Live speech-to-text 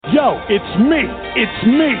Yo, it's me. It's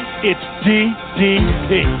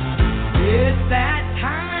DDP. It's that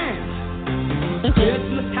time.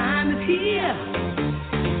 Christmas time is here.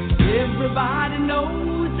 Everybody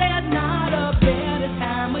knows there's not a better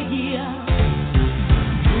time of year.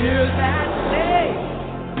 Hear that say,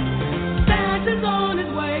 Santa's on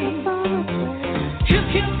his way.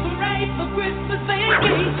 Hip hip hooray for Christmas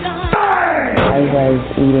vacation. I was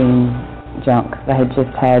eating junk. I had just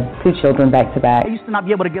had 2 children back to back. I used to not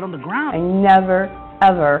be able to get on the ground. I never,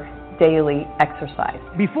 ever daily exercise.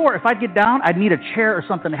 Before, if I'd get down, I'd need a chair or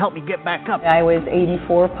something to help me get back up. I was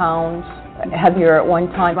 84 pounds heavier at one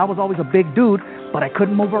time. I was always a big dude, but I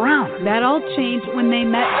couldn't move around. That all changed when they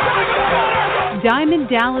met Diamond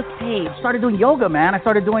Dallas Page. I started doing yoga, man. I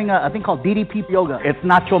started doing a thing called DDP yoga. It's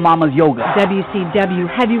not your mama's yoga. WCW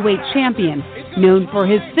heavyweight champion, known for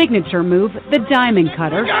his signature move, the Diamond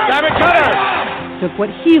Cutter. Diamond Cutter! Took what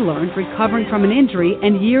he learned recovering from an injury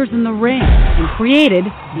and years in the ring and created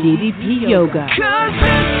DDP Yoga.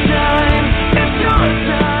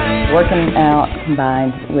 Working out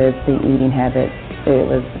combined with the eating habits, it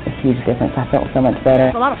was a huge difference. I felt so much better.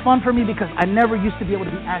 It's a lot of fun for me because I never used to be able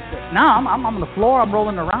to be active. Now I'm on the floor, I'm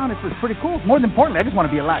rolling around. It's pretty cool. More than importantly, I just want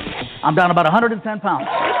to be alive. I'm down about 110 pounds.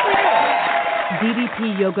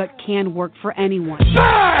 DDP Yoga can work for anyone.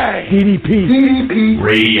 Hey! DDP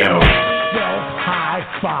Radio. High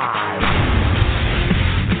five.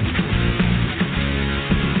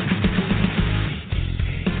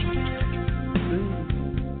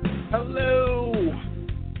 Hello,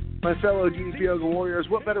 my fellow DDP Yoga Warriors.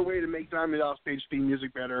 What better way to make Diamond Dallas Page theme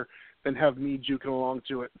music better than have me juking along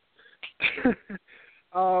to it?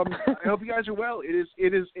 I hope you guys are well.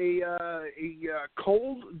 It is a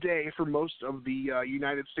cold day for most of the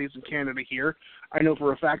United States and Canada here. I know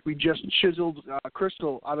for a fact we just chiseled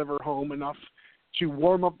Crystal out of her home enough to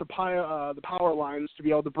warm up the power lines to be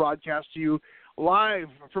able to broadcast to you live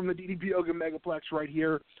from the DDP Yoga Megaplex right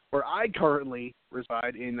here, where I currently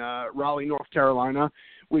reside in Raleigh, North Carolina,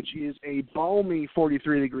 which is a balmy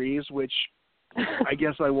 43 degrees, which I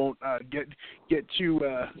guess I won't get too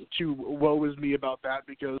woe is me about that,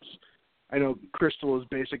 because I know Crystal is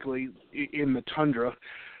basically in the tundra.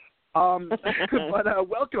 But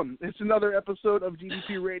welcome. It's another episode of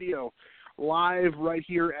DDP Radio, live right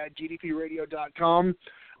here at ddpradio.com.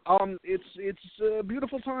 It's a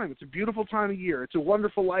beautiful time. It's a beautiful time of year. It's a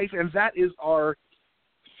wonderful life, and that is our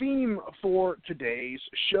theme for today's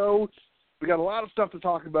show. We got a lot of stuff to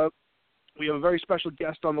talk about. We have a very special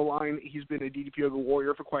guest on the line. He's been a DDP Yoga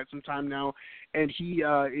Warrior for quite some time now, and he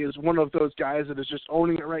is one of those guys that is just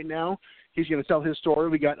owning it right now. He's going to tell his story.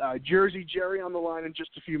 We got Jersey Jerry on the line in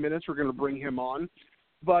just a few minutes. We're going to bring him on.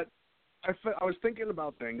 But I was thinking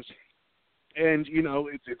about things, and,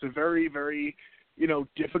 it's a very, very,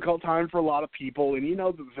 difficult time for a lot of people. And,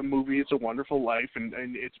 the movie It's a Wonderful Life, and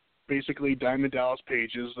it's basically Diamond Dallas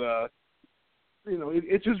Page's,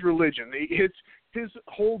 it's his religion. His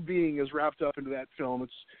whole being is wrapped up into that film.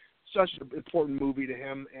 It's such an important movie to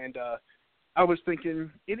him. And I was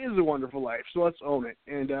thinking, it is a wonderful life, so let's own it.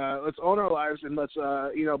 And let's own our lives, and let's,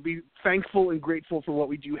 be thankful and grateful for what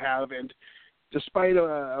we do have. And despite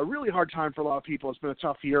a really hard time for a lot of people, it's been a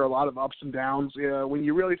tough year, a lot of ups and downs. When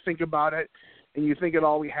you really think about it, and you think of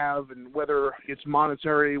all we have, and whether it's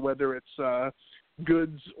monetary, whether it's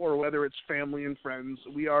goods, or whether it's family and friends,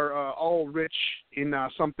 we are all rich in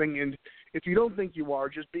something. And if you don't think you are,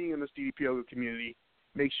 just being in this DDP Yoga community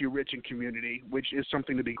makes you rich in community, which is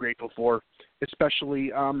something to be grateful for,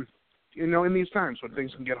 especially, in these times when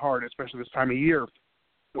things can get hard, especially this time of year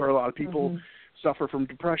where a lot of people suffer from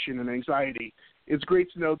depression and anxiety. It's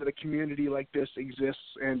great to know that a community like this exists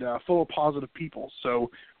and full of positive people. So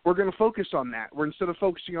we're going to focus on that. Instead of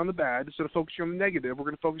focusing on the bad, instead of focusing on the negative, we're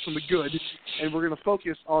going to focus on the good, and we're going to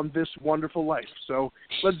focus on this wonderful life. So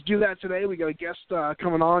let's do that today. We got a guest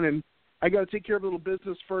coming on, and I got to take care of a little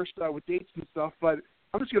business first with dates and stuff, but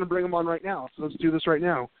I'm just going to bring him on right now. So let's do this right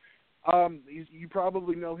now. You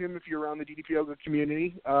probably know him if you're around the DDP Yoga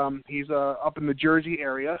community. He's up in the Jersey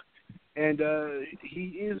area. And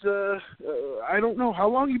he is, I don't know, how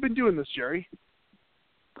long you been doing this, Jerry?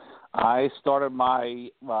 I started my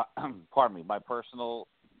personal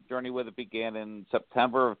journey with it began in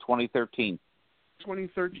September of 2013.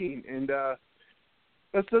 2013, and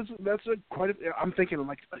that's quite a, I'm thinking, I'm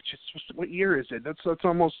like, what year is it? That's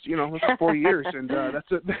almost, that's 4 years, and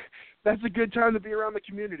that's a good time to be around the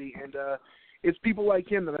community, and it's people like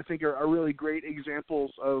him that I think are really great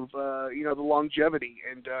examples of, the longevity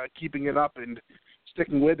and keeping it up and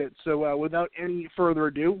sticking with it. So without any further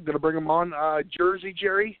ado, I'm going to bring him on. Jersey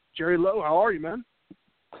Jerry. Jerry Lowe, how are you, man?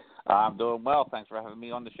 I'm doing well. Thanks for having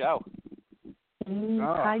me on the show.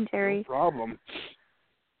 Hi, Jerry. No problem.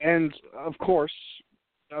 And, of course,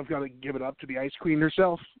 I've got to give it up to the Ice Queen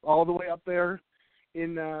herself, all the way up there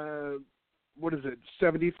in,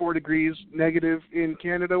 74 degrees negative in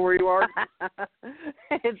Canada where you are?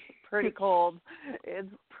 It's pretty cold. It's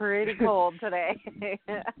pretty cold today.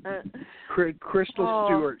 Crystal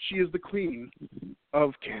Stewart. She is the queen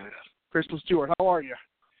of Canada. Crystal Stewart, how are you?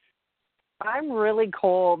 I'm really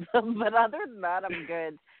cold, but other than that, I'm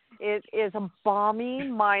good. It is a balmy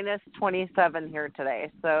minus 27 here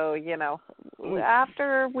today. So,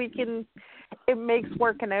 after it makes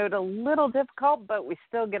working out a little difficult, but we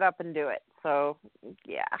still get up and do it. So,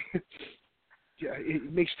 yeah. Yeah,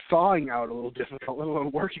 it makes thawing out a little difficult, let alone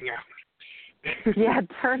working out. Yeah, it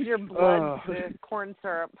turns your blood to corn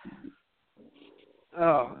syrup.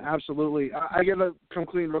 Oh, absolutely. I got to come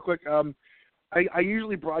clean real quick. I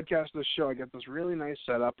usually broadcast this show. I got this really nice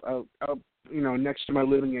setup out next to my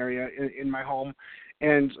living area in my home,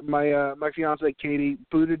 and my fiance Katie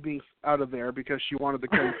booted me out of there because she wanted to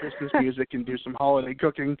play Christmas music and do some holiday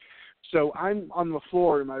cooking. So I'm on the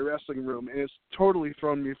floor in my wrestling room, and it's totally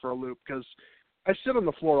thrown me for a loop because I sit on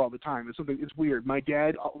the floor all the time. It's weird. My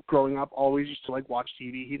dad, growing up, always used to watch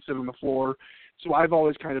TV. He'd sit on the floor, so I've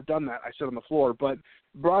always kind of done that. I sit on the floor, but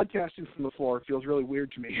broadcasting from the floor feels really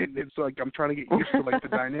weird to me. It's like I'm trying to get used to the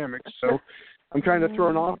dynamics. So I'm kind of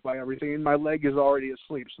thrown off by everything, and my leg is already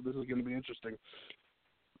asleep. So this is going to be interesting.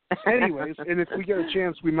 Anyways, and if we get a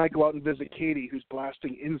chance, we might go out and visit Katie, who's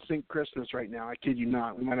blasting NSYNC Christmas right now. I kid you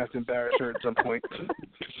not. We might have to embarrass her at some point.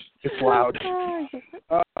 It's loud.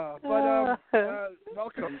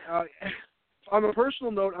 Welcome. On a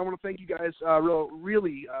personal note, I want to thank you guys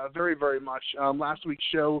really very, very much. Last week's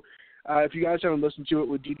show, if you guys haven't listened to it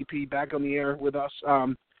with DDP back on the air with us,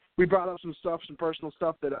 we brought up some personal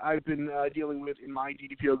stuff that I've been dealing with in my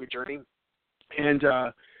DDP yoga journey. And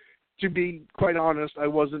to be quite honest, I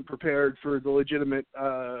wasn't prepared for the legitimate,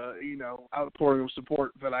 outpouring of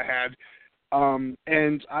support that I had.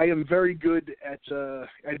 And I am very good at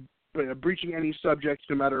breaching any subject,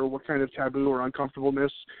 no matter what kind of taboo or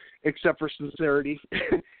uncomfortableness, except for sincerity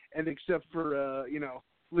and except for,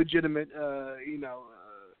 legitimate,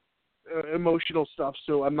 emotional stuff.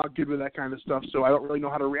 So I'm not good with that kind of stuff, so I don't really know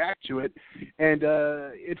how to react to it. And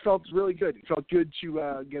it felt really good. It felt good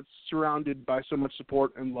to get surrounded by so much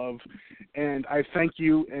support and love. And I thank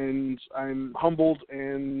you, and I'm humbled,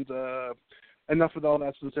 and enough with all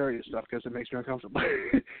that sincerity stuff because it makes me uncomfortable.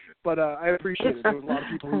 But I appreciate it. There was a lot of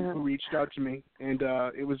people who reached out to me, and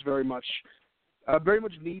it was very much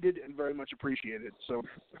needed and very much appreciated. So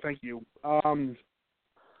thank you.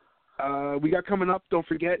 We got coming up, don't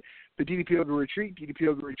forget, the DDP Yoga Retreat,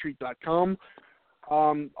 ddpyogaretreat.com.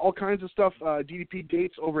 All kinds of stuff, DDP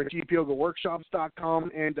dates over at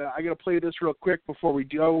ddpyogaworkshops.com. And I got to play this real quick before we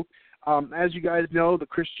go. As you guys know, the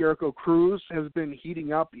Chris Jericho cruise has been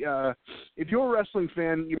heating up. If you're a wrestling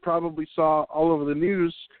fan, you probably saw all over the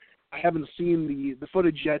news. I haven't seen the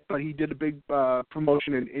footage yet, but he did a big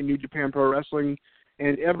promotion in New Japan Pro Wrestling,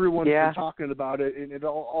 and everyone's been talking about it, and it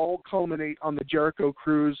all culminate on the Jericho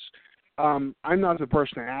cruise. I'm not the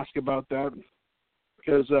person to ask about that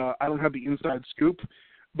because I don't have the inside scoop,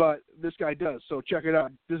 but this guy does. So check it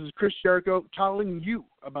out. This is Chris Jericho telling you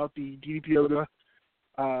about the DDP Yoga,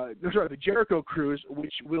 the Jericho cruise,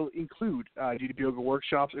 which will include DDP Yoga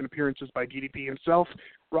workshops and appearances by DDP himself,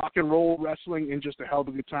 rock and roll, wrestling, and just a hell of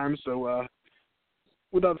a good time. So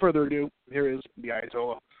without further ado, here is the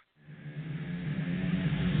Ayatollah.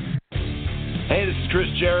 Hey, this is Chris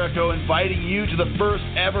Jericho inviting you to the first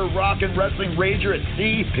ever Rock and Wrestling Rager at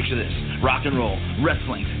Sea. Picture this, rock and roll,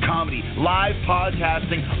 wrestling, comedy, live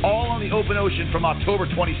podcasting, all on the open ocean from October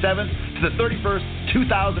 27th to the 31st,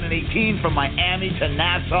 2018, from Miami to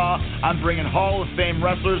Nassau. I'm bringing Hall of Fame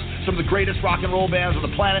wrestlers, some of the greatest rock and roll bands on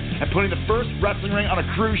the planet, and putting the first wrestling ring on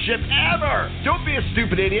a cruise ship ever. Don't be a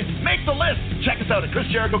stupid idiot. Make the list. Check us out at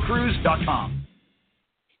chrisjerichocruise.com.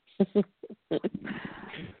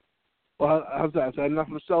 Well, how's that? Is that enough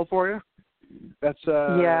of a sell for you? That's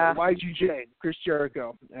YGJ, Chris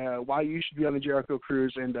Jericho. Why you should be on the Jericho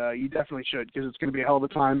cruise, and you definitely should because it's going to be a hell of a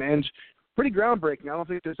time and pretty groundbreaking. I don't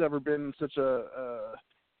think there's ever been such a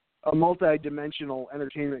multi-dimensional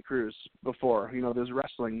entertainment cruise before. There's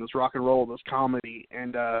wrestling, there's rock and roll, there's comedy,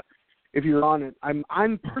 and if you're on it,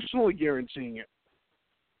 I'm personally guaranteeing it.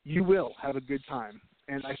 You will have a good time,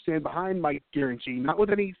 and I stand behind my guarantee, not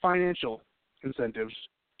with any financial incentives,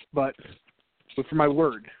 but for my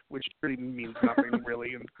word, which pretty means nothing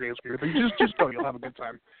really in the creative sphere. But just go, you'll have a good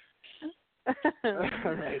time.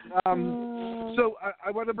 All right. So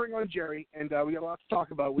I want to bring on Jerry, and we got a lot to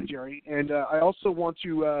talk about with Jerry. And I also want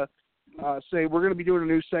to say we're going to be doing a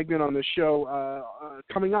new segment on this show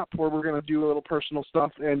coming up where we're going to do a little personal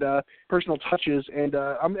stuff and personal touches. And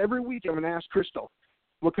every week I'm going to ask Crystal,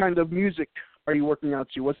 what kind of music are you working out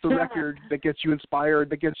to? What's the record that gets you inspired,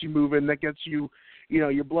 that gets you moving, that gets you,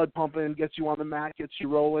 your blood pumping, gets you on the mat, gets you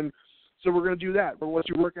rolling? So we're going to do that. But what's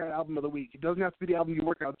your workout album of the week? It doesn't have to be the album you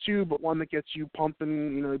work out to, but one that gets you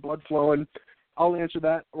pumping, your blood flowing. I'll answer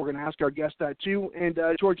that. We're going to ask our guest that too. And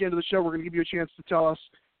towards the end of the show, we're going to give you a chance to tell us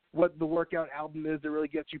what the workout album is that really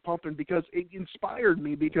gets you pumping, because it inspired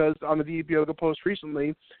me, because on the DDP Yoga post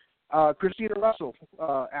recently, Christina Russell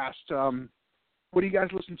asked, what do you guys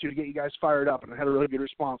listen to get you guys fired up? And I had a really good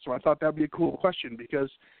response. So I thought that would be a cool question,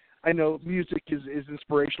 because I know music is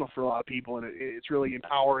inspirational for a lot of people, and it's really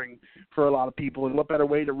empowering for a lot of people. And what better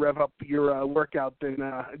way to rev up your workout than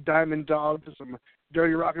Diamond Dog, some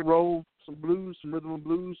dirty rock and roll, some blues, some rhythm and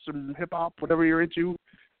blues, some hip-hop, whatever you're into.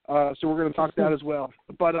 So we're going to talk that as well.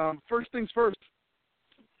 But first things first,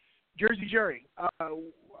 Jersey Jerry,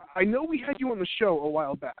 I know we had you on the show a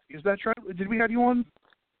while back. Is that true? Did we have you on?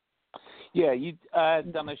 Yeah, you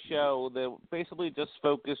done a show that basically just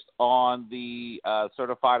focused on the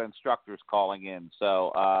certified instructors calling in.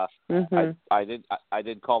 So I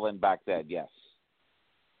did call in back then. Yes.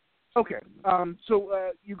 Okay.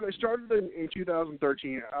 So you guys started in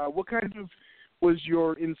 2013. What kind of was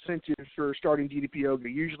your incentive for starting DDP Yoga?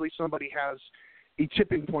 Usually somebody has a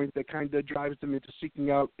tipping point that kind of drives them into seeking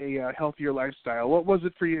out a healthier lifestyle. What was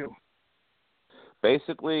it for you?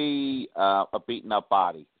 Basically, a beaten up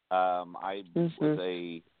body. I was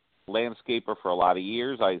a landscaper for a lot of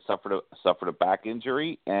years. I suffered a back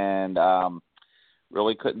injury and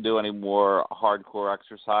really couldn't do any more hardcore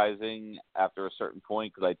exercising after a certain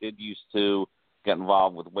point, because I did used to get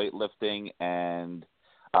involved with weightlifting, and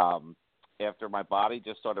after my body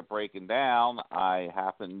just started breaking down, I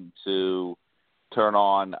happened to turn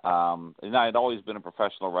on, and I had always been a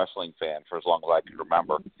professional wrestling fan for as long as I could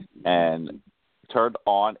remember, and turned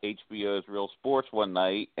on HBO's Real Sports one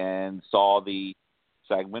night and saw the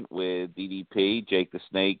segment with DDP, Jake the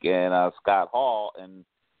Snake, and Scott Hall, and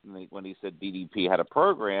when he said DDP had a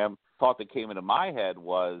program, thought that came into my head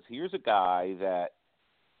was, here's a guy that,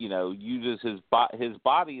 uses his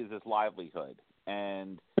body as his livelihood.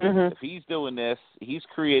 And if he's doing this, he's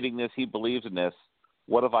creating this, he believes in this,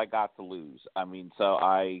 what have I got to lose? I mean, so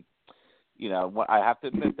I have to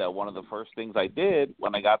admit that one of the first things I did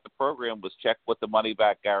when I got the program was check what the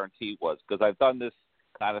money-back guarantee was, because I've done this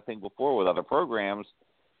kind of thing before with other programs,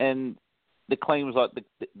 and the claims,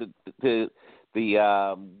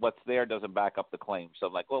 the what's there doesn't back up the claim. So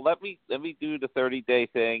I'm like, well, let me do the 30-day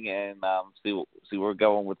thing and see where we're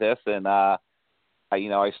going with this. And I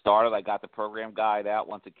got the program guide out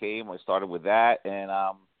once it came. I started with that and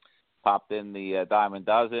popped in the Diamond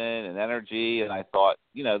Dozen and Energy, and I thought,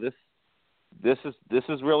 this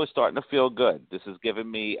is really starting to feel good. This is giving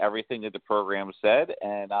me everything that the program said,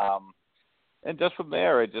 and just from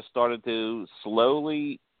there, it just started to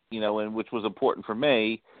slowly, and which was important for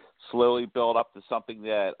me, slowly build up to something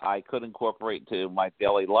that I could incorporate into my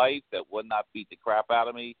daily life that would not beat the crap out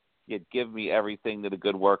of me, yet give me everything that a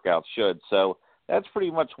good workout should. So that's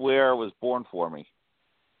pretty much where it was born for me.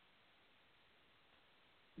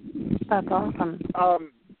 That's awesome.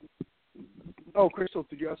 Crystal,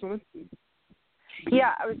 did you have something?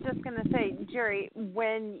 Yeah, I was just going to say, Jerry,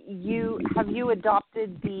 have you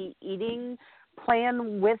adopted the eating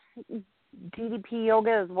plan with DDP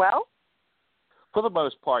Yoga as well? For the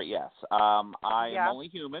most part, yes. I am only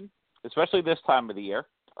human, especially this time of the year.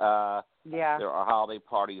 There are holiday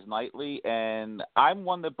parties nightly, and I'm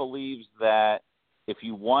one that believes that if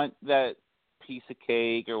you want that piece of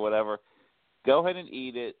cake or whatever, go ahead and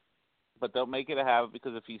eat it, but don't make it a habit,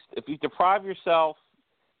 because if you deprive yourself,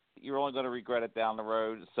 you're only going to regret it down the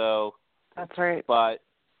road. So that's right. But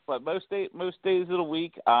most days of the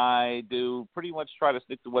week, I do pretty much try to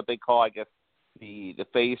stick to what they call, I guess, the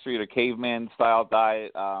phase 3 or caveman style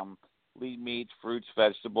diet. Lean meats, fruits,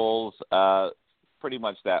 vegetables, pretty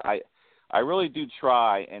much that. I really do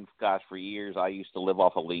try, and gosh, for years I used to live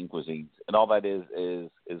off of lean cuisines, and all that is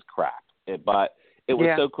crap. But it was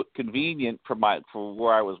so convenient for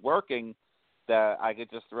where I was working that I could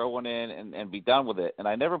just throw one in and be done with it. And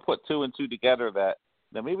I never put two and two together that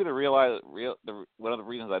maybe one of the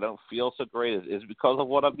reasons I don't feel so great is because of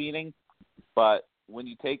what I'm eating. But when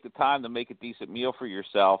you take the time to make a decent meal for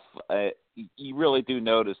yourself, you really do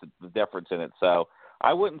notice the difference in it. So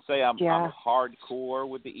I wouldn't say I'm hardcore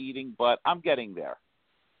with the eating, but I'm getting there.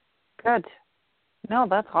 Good. No,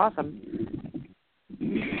 that's awesome.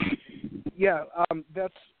 Yeah,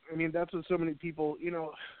 that's what so many people,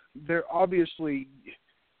 they're obviously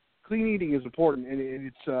clean eating is important, and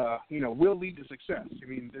it's will lead to success. I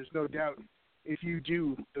mean, there's no doubt if you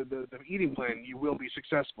do the eating plan, you will be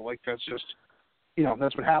successful. Like that's just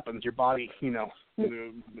that's what happens. Your body,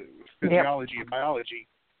 the physiology and biology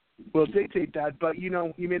will dictate that. But you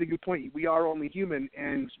made a good point. We are only human,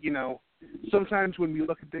 and sometimes when we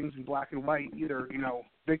look at things in black and white, either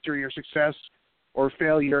victory or success, or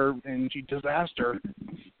failure and disaster,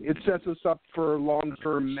 it sets us up for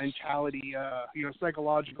long-term mentality,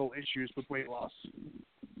 psychological issues with weight loss.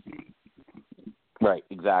 Right,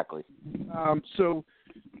 exactly. So,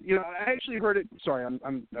 I actually heard it. Sorry,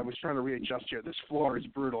 I was trying to readjust here. This floor is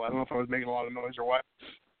brutal. I don't know if I was making a lot of noise or what.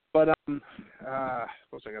 But what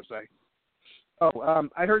was I gonna say? Oh,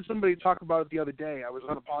 I heard somebody talk about it the other day. I was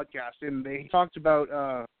on a podcast and they talked about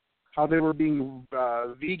how they were being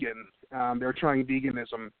vegan. They were trying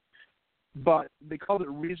veganism, but they called it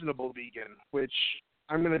reasonable vegan, which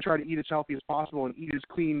I'm going to try to eat as healthy as possible and eat as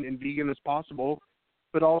clean and vegan as possible.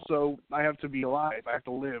 But also, I have to be alive. I have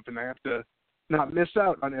to live, and I have to not miss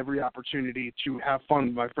out on every opportunity to have fun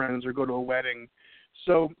with my friends or go to a wedding.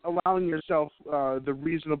 So allowing yourself the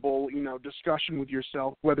reasonable, discussion with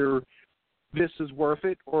yourself, whether this is worth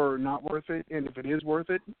it or not worth it, and if it is worth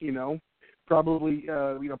it, probably,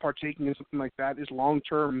 partaking in something like that is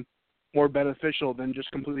long-term more beneficial than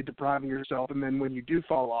just completely depriving yourself. And then when you do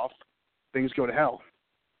fall off, things go to hell.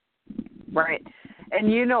 Right. And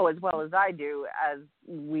as well as I do, as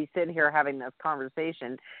we sit here having this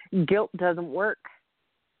conversation, guilt doesn't work.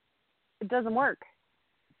 It doesn't work.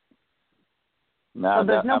 No, so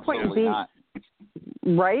there's no point in being not.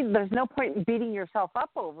 Right? There's no point in beating yourself up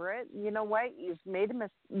over it. You know what? You've made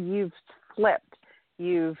you've slipped.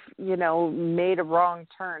 You've, made a wrong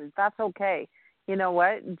turn. That's okay. You know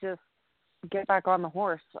what? Just get back on the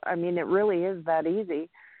horse. I mean, it really is that easy.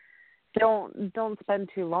 Don't spend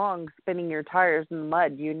too long spinning your tires in the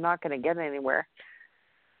mud. You're not going to get anywhere.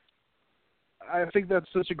 I think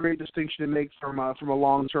that's such a great distinction to make from a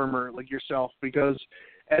long-termer like yourself, because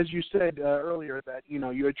as you said earlier that,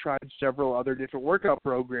 you had tried several other different workout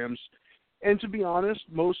programs. And to be honest,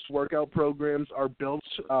 most workout programs are built,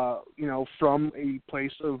 from a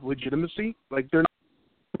place of legitimacy. Like they're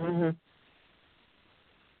not. Mm-hmm.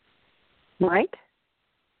 Mike?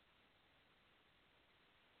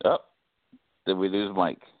 Oh, did we lose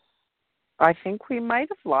Mike? I think we might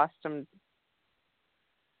have lost him.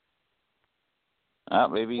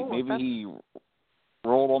 Maybe he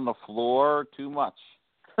rolled on the floor too much.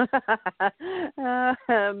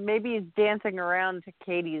 Maybe he's dancing around to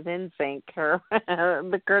Katie's NSYNC or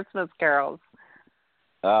the Christmas carols.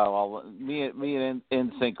 Oh, well, me and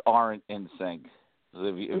NSYNC aren't NSYNC.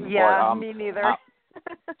 Me neither.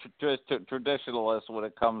 Traditionalist when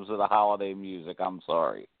it comes to the holiday music. I'm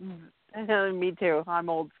sorry. Me too. I'm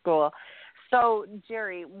old school. So,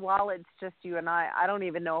 Jerry, while it's just you and I don't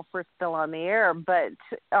even know if we're still on the air, but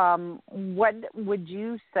what would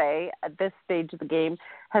you say at this stage of the game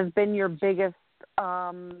has been your biggest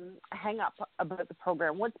hang-up about the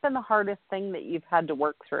program? What's been the hardest thing that you've had to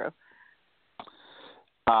work through?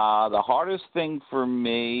 The hardest thing for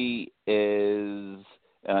me is,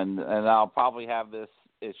 and I'll probably have this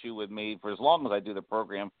issue with me for as long as I do the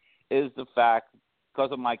program, is the fact,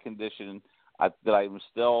 because of my condition, that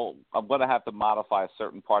I'm going to have to modify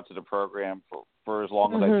certain parts of the program for as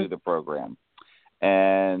long as I do the program.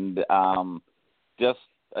 And I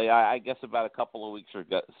guess about a couple of weeks or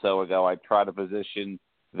so ago, I tried a position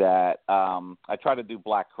that I tried to do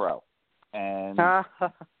Black Crow. And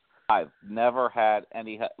I've never had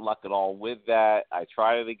any luck at all with that. I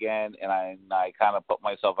tried it again, and I kind of put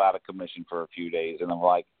myself out of commission for a few days. And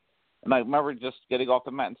I remember just getting off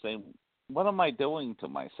the mat and saying, what am I doing to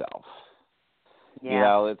myself?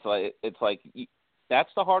 Yeah. It's like that's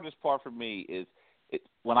the hardest part for me is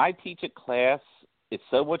when I teach a class, it's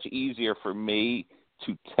so much easier for me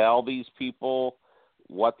to tell these people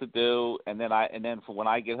what to do, and then for when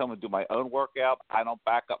I get home and do my own workout, I don't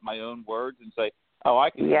back up my own words and say, oh, I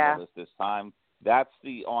can handle this time. That's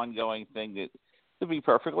the ongoing thing that, to be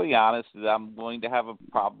perfectly honest, that I'm going to have a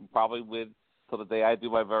problem probably with till the day I do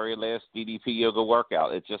my very last DDP yoga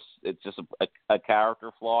workout. It's just a character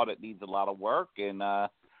flaw that needs a lot of work, and I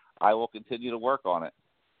will continue to work on it.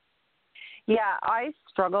 Yeah, I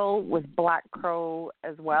struggle with Black Crow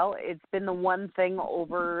as well. It's been the one thing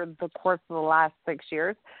over the course of the last 6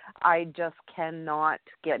 years I just cannot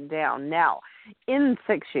get down. Now, in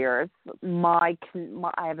 6 years, I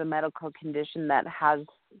have a medical condition that has,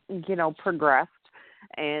 progressed,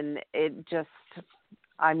 and it just,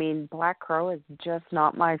 Black Crow is just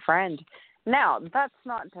not my friend. Now, that's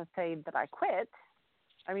not to say that I quit.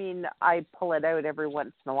 I pull it out every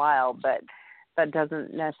once in a while, but that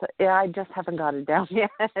doesn't necessarily. Yeah, I just haven't got it down yet.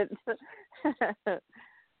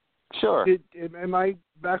 Sure. Am I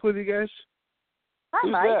back with you guys? Hi,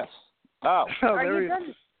 Who's Mike. this? Oh. Are you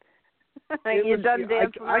done? Are you done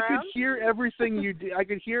dancing I around? could hear everything you did. I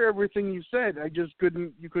could hear everything you said. I just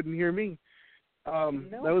couldn't. You couldn't hear me. Nope.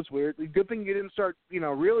 That was weird. Good thing you didn't start,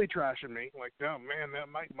 really trashing me. Like, oh man, that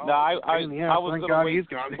Mike Mullins. No, I was thank going God to he's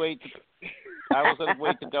gone. wait. I was going to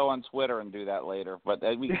wait to go on Twitter and do that later, but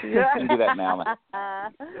we can do that now.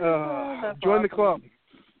 Join the club.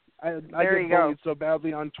 I There get you go. bullied so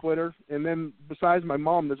badly on Twitter, and then besides my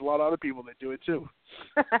mom, there's a lot of other people that do it too.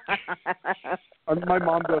 My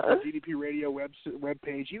mom goes to the DDP Radio web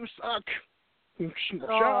page. You suck. Shut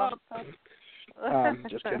up.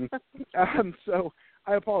 Just kidding. So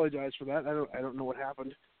I apologize for that. I don't know what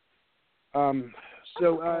happened. I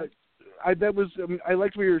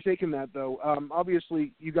liked where you were taking that though.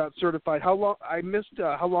 Obviously you got certified. How long? I missed.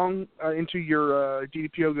 How long into your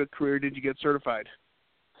DDP yoga career did you get certified?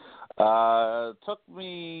 Took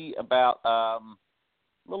me about a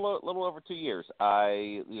little over 2 years.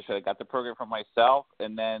 I got the program for myself,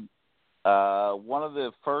 and then one of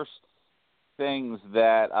the first things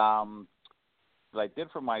that I did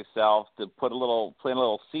for myself to plant a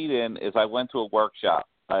little seed in is I went to a workshop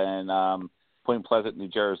in Point Pleasant, New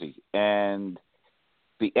Jersey, and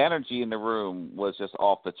the energy in the room was just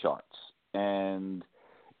off the charts. And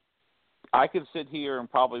I could sit here and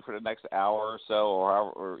probably for the next hour or so,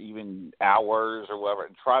 or even hours or whatever,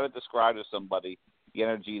 and try to describe to somebody the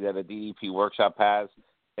energy that a DDP workshop has,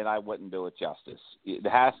 and I wouldn't do it justice. It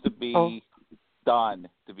has to be done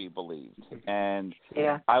to be believed. And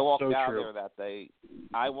I walked out there that day.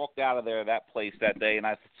 I walked out of there, that place that day, and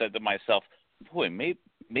I said to myself, boy,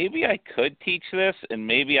 maybe I could teach this, and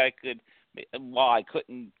maybe I could. Well, I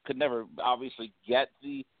could never obviously get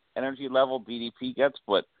the energy level DDP gets,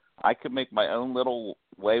 but I could make my own little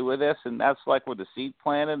way with this, and that's like where the seed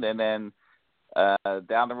planted. And then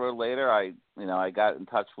down the road later, I got in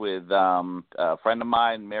touch with a friend of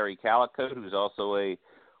mine, Mary Calico, who's also a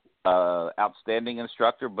outstanding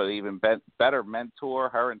instructor, but even better mentor.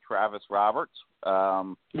 Her and Travis Roberts,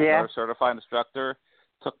 her certified instructor,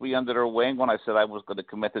 took me under their wing when I said I was going to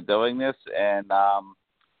commit to doing this, and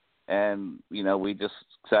we just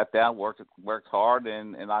sat down, worked hard.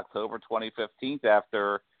 In October 2015,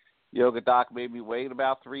 after Yoga Doc made me wait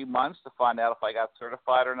about 3 months to find out if I got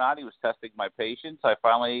certified or not. He was testing my patience. I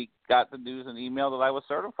finally got the news and email that I was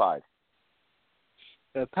certified.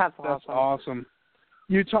 That's awesome.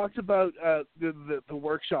 You talked about the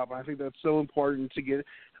workshop. I think that's so important to get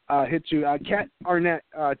hit to. Kat Arnett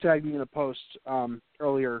tagged me in a post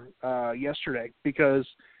earlier yesterday because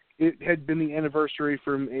it had been the anniversary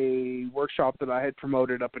from a workshop that I had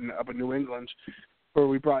promoted up in New England, where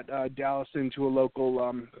we brought Dallas into a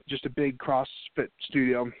local, just a big CrossFit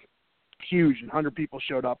studio, huge, and 100 people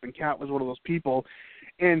showed up, and Kat was one of those people.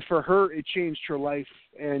 And for her, it changed her life,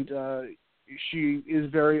 and she is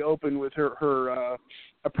very open with her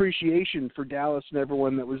appreciation for Dallas and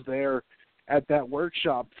everyone that was there at that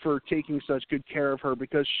workshop for taking such good care of her,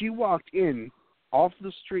 because she walked in off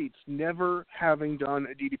the streets never having done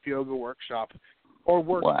a DDP yoga workshop or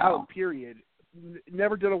worked out, period.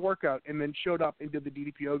 Never did a workout, and then showed up and did the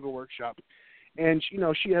DDP yoga workshop. And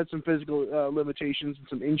she had some physical limitations and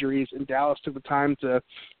some injuries, and Dallas took the time to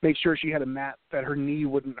make sure she had a mat that her knee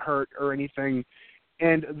wouldn't hurt or anything.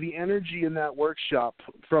 And the energy in that workshop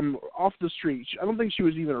from off the street, I don't think she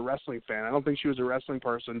was even a wrestling fan. I don't think she was a wrestling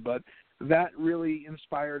person, but that really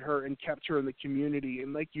inspired her and kept her in the community.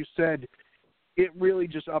 And like you said, it really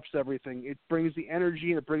just ups everything. It brings the energy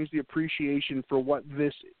and it brings the appreciation for what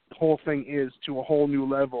this whole thing is to a whole new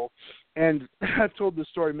level. And I've told this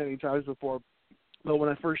story many times before, but when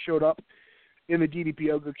I first showed up in the DDP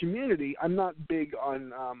yoga community, I'm not big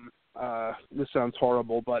on, this sounds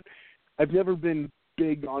horrible, but I've never been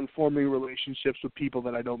big on forming relationships with people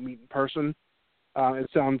that I don't meet in person. It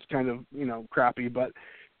sounds kind of, crappy, but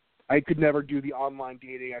I could never do the online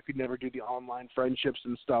dating. I could never do the online friendships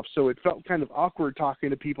and stuff. So it felt kind of awkward talking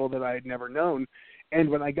to people that I had never known. And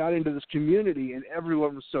when I got into this community and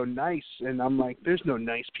everyone was so nice, and I'm like, there's no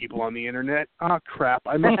nice people on the internet. Oh, crap.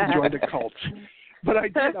 I must have joined a cult. But I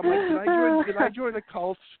did. I'm like, did I join a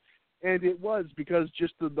cult? And it was, because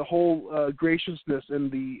just the whole graciousness and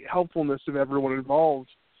the helpfulness of everyone involved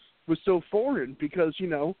was so foreign, because,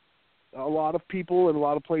 a lot of people in a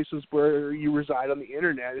lot of places where you reside on the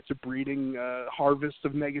internet, it's a breeding harvest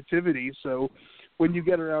of negativity. So when you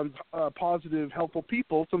get around positive, helpful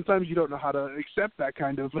people, sometimes you don't know how to accept that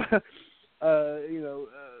kind of,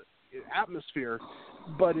 atmosphere,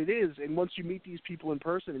 but it is. And once you meet these people in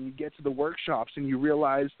person and you get to the workshops and you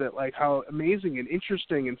realize that, like, how amazing and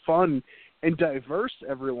interesting and fun and diverse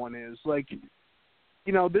everyone is, like,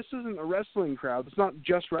 you know, this isn't a wrestling crowd. It's not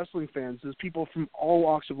just wrestling fans. There's people from all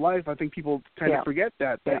walks of life. I think people kind of forget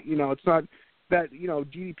that, you know, it's not that, you know,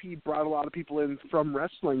 DDP brought a lot of people in from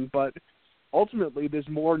wrestling, but ultimately there's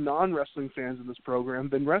more non-wrestling fans in this program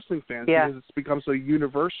than wrestling fans because it's become so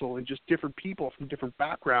universal and just different people from different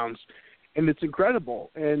backgrounds, and it's incredible.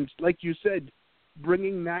 And like you said,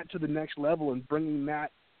 bringing that to the next level and bringing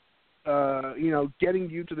that, you know, getting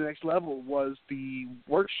you to the next level was the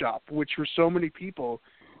workshop, which for so many people,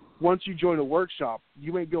 once you join a workshop,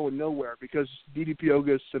 you ain't going nowhere because DDP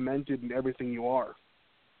Yoga is cemented in everything you are.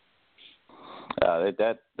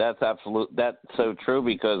 That's so true,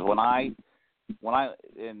 because when I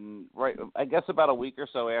guess about a week or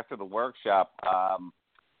so after the workshop,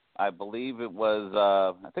 I believe it was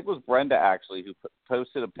I think it was Brenda actually who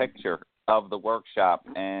posted a picture of the workshop,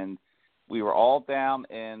 and we were all down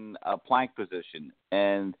in a plank position,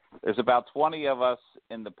 and there's about 20 of us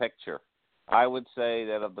in the picture. I would say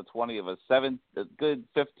that of the 20 of us, a good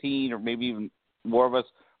 15 or maybe even more of us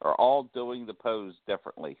are all doing the pose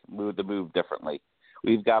differently, move differently.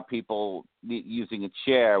 We've got people using a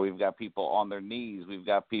chair. We've got people on their knees. We've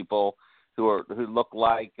got people who look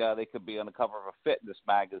like they could be on the cover of a fitness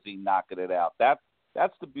magazine knocking it out.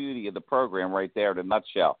 That's the beauty of the program right there in a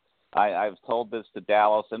nutshell. I've told this to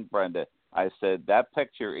Dallas and Brenda. I said that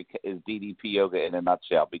picture is DDP Yoga in a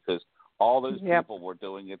nutshell, because all those people were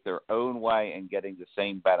doing it their own way and getting the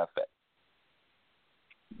same benefit.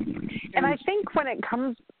 And I think when it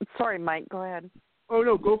comes – sorry, Mike, go ahead. Oh,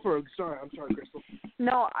 no, go for it. I'm sorry, Crystal.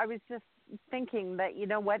 No, I was just thinking that, you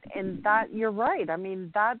know what, and that you're right. I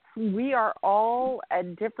mean, we are all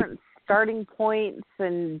at different starting points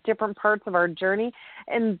and different parts of our journey,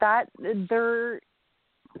 and that there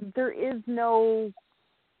is no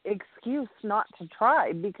excuse not to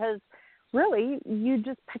try, because really you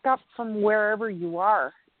just pick up from wherever you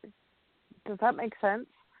are. Does that make sense?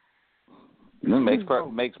 It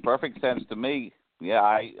makes perfect sense to me. Yeah,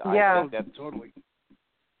 I think that's totally.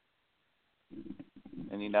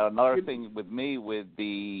 And, you know, another thing with me with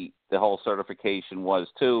the whole certification was,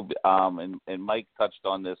 too, and Mike touched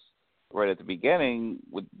on this right at the beginning,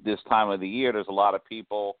 with this time of the year, there's a lot of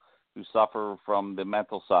people who suffer from the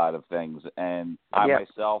mental side of things. And I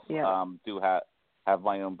myself do have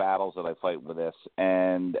my own battles that I fight with this.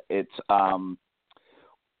 And it's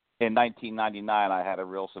in 1999, I had a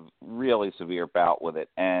really severe bout with it.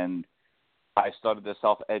 And I started to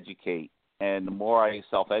self-educate. And the more I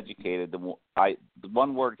self-educated, the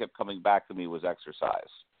one word kept coming back to me was exercise.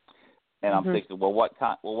 And I'm thinking, well, what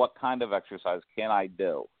kind of exercise can I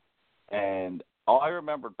do? And all I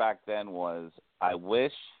remembered back then was, I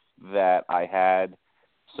wish that I had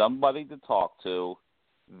somebody to talk to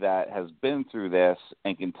that has been through this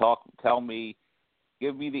and can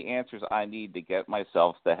give me the answers I need to get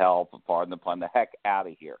myself the hell, pardon the pun, the heck out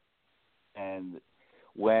of here. And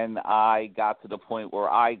when I got to the point where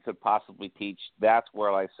I could possibly teach, that's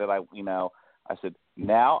where I said, I said,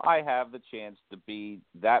 now I have the chance to be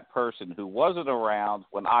that person who wasn't around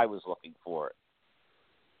when I was looking for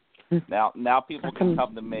it. Now people can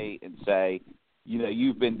come to me and say, you know,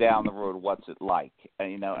 you've been down the road, what's it like?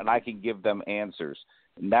 And, you know, and I can give them answers.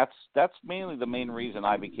 And that's mainly the main reason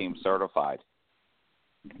I became certified.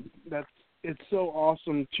 It's so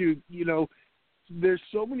awesome too. You know, there's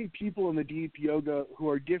so many people in the DDP Yoga who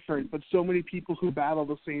are different, but so many people who battle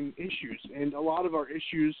the same issues. And a lot of our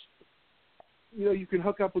issues, you know, you can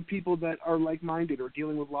hook up with people that are like-minded or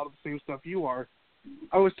dealing with a lot of the same stuff you are.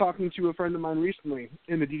 I was talking to a friend of mine recently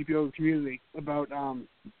in the DDP Yoga community about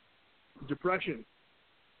depression.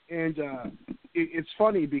 And it's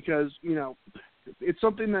funny because, you know, it's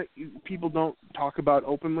something that people don't talk about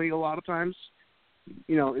openly a lot of times.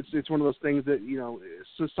 You know, it's one of those things that, you know,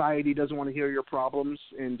 society doesn't want to hear your problems,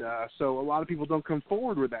 and so a lot of people don't come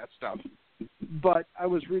forward with that stuff. But I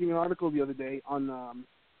was reading an article the other day on,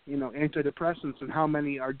 you know, antidepressants and how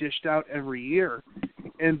many are dished out every year,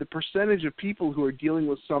 and the percentage of people who are dealing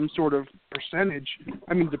with some sort of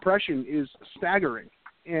depression is staggering.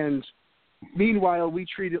 And meanwhile, we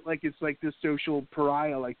treat it like it's like this social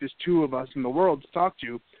pariah, like there's two of us in the world to talk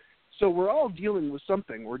to. So we're all dealing with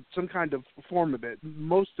something, or some kind of form of it.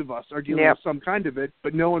 Most of us are dealing with some kind of it,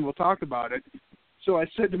 but no one will talk about it. So I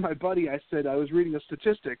said to my buddy, I was reading a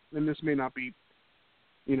statistic, and this may not be,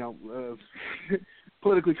 you know,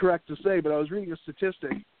 politically correct to say, but I was reading a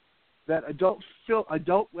statistic that adult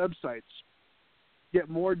websites get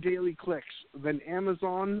more daily clicks than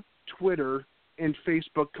Amazon, Twitter, and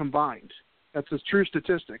Facebook combined. That's a true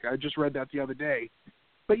statistic. I just read that the other day.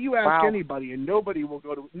 But you ask anybody, and nobody would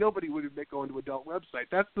admit going to adult website.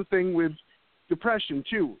 That's the thing with depression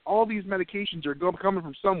too. All these medications are coming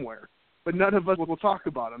from somewhere, but none of us will talk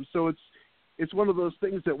about them. So it's one of those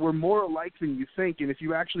things that we're more alike than you think. And if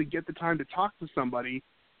you actually get the time to talk to somebody,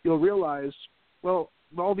 you'll realize, well,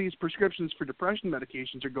 all these prescriptions for depression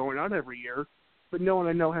medications are going out every year, but no one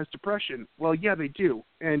I know has depression. Well, yeah, they do.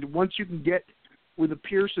 And once you can get with a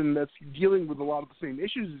person that's dealing with a lot of the same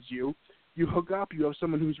issues as you hook up, you have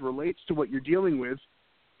someone who relates to what you're dealing with.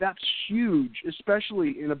 That's huge,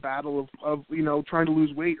 especially in a battle of trying to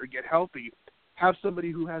lose weight or get healthy. Have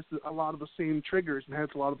somebody who has a lot of the same triggers and has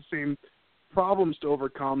a lot of the same problems to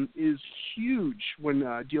overcome is huge when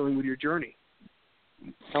dealing with your journey.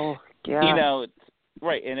 Oh, yeah. It's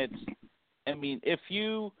right, and if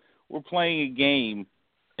you were playing a game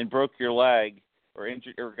and broke your leg or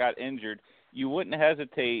got injured, you wouldn't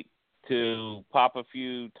hesitate to pop a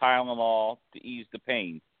few Tylenol to ease the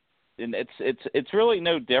pain. And it's really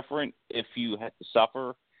no different if you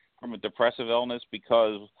suffer from a depressive illness,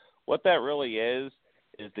 because what that really is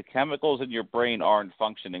the chemicals in your brain aren't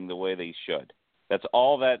functioning the way they should. That's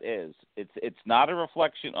all that is. It's not a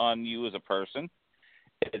reflection on you as a person.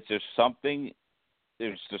 It's just something.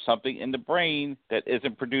 There's something in the brain that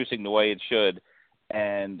isn't producing the way it should.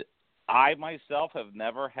 And I myself have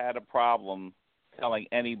never had a problem telling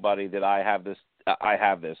anybody that I have this.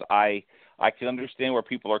 I can understand where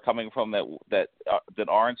people are coming from that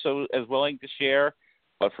aren't so as willing to share.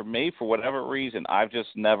 But for me, for whatever reason, I've just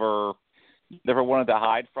never wanted to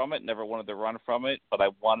hide from it, never wanted to run from it. But I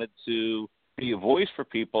wanted to be a voice for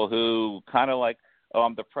people who kind of like, oh,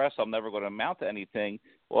 I'm depressed, I'm never going to amount to anything.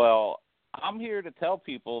 Well, I'm here to tell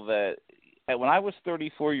people that when I was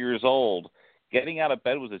 34 years old, getting out of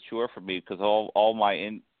bed was a chore for me because all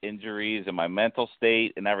my injuries and my mental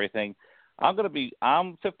state and everything.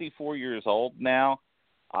 I'm 54 years old now.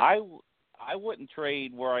 I wouldn't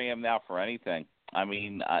trade where I am now for anything. I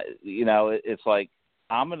mean, it's like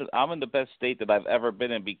I'm in the best state that I've ever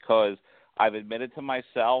been in, because I've admitted to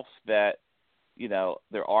myself that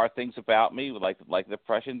there are things about me like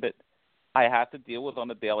depression that I have to deal with on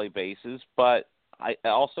a daily basis, but I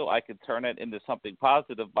could turn it into something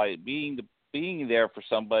positive by being there for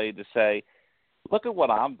somebody to say, look at what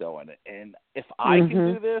I'm doing. And if I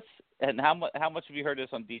can do this, and how much have you heard this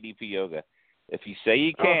on DDP Yoga? If you say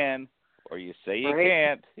you can or you say you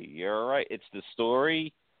can't, you're right. It's the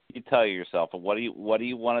story you tell yourself, and what do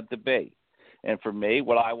you want it to be? And for me,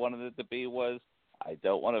 what I wanted it to be was, I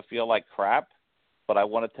don't want to feel like crap, but I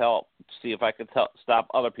want to see if I can stop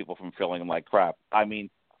other people from feeling like crap. I mean,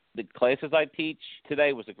 the classes I teach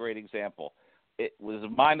today was a great example. It was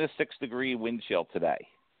 -6-degree wind chill today.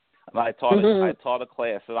 And I taught a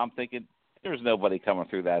class, and I'm thinking, there's nobody coming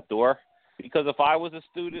through that door. Because if I was a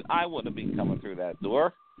student, I wouldn't have been coming through that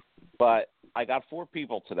door. But I got 4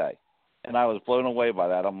 people today, and I was blown away by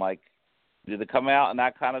that. I'm like, did it come out on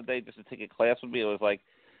that kind of day just to take a class with me? It was like,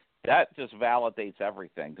 that just validates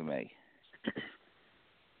everything to me.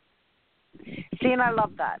 See, and I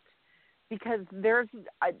love that. Because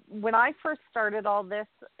when I first started all this,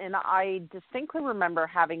 and I distinctly remember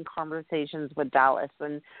having conversations with Dallas,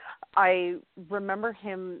 and I remember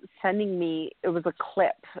him sending me, it was a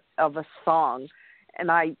clip of a song, and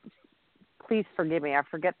please forgive me, I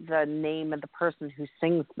forget the name of the person who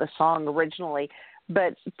sings the song originally,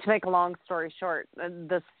 but to make a long story short,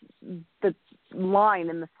 the line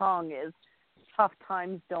in the song is, tough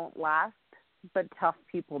times don't last, but tough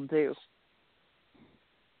people do.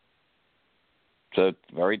 So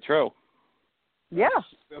very true. Yeah.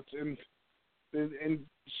 That's and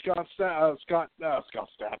Scott Stapp.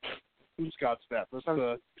 Let's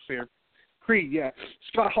clear. Creed. Yeah.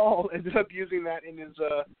 Scott Hall ended up using that in his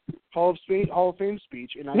Hall of Fame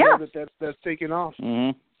speech, and I know that's taken off.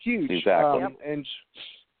 Mm-hmm. Huge. Exactly. And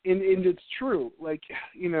it's true. Like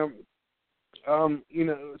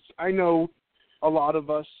I know a lot of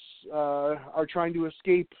us are trying to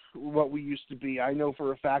escape what we used to be. I know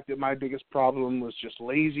for a fact that my biggest problem was just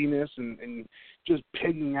laziness and just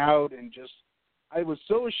pigging out, and just I was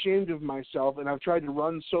so ashamed of myself, and I've tried to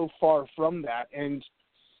run so far from that. And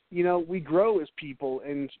we grow as people,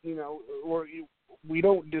 and we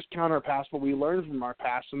don't discount our past, but we learn from our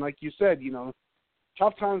past. And like you said,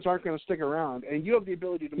 tough times aren't going to stick around, and you have the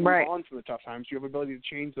ability to move on from the tough times. You have the ability to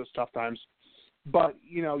change those tough times. But,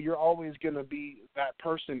 you're always going to be that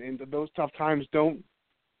person, and those tough times don't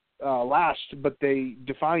last, but they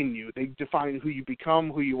define you. They define who you become,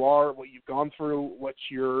 who you are, what you've gone through, what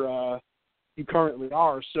you currently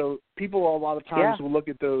are. So people a lot of times will look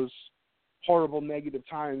at those horrible negative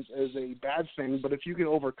times as a bad thing, but if you can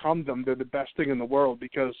overcome them, they're the best thing in the world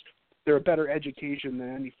because they're a better education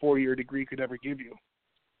than any 4-year degree could ever give you.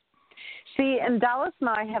 See, and Dallas and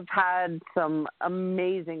I have had some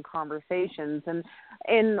amazing conversations,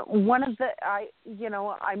 and one of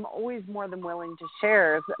I'm always more than willing to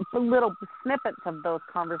share little snippets of those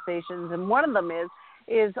conversations, and one of them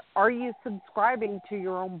is are you subscribing to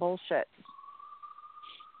your own bullshit?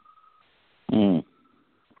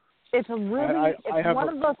 It's a really one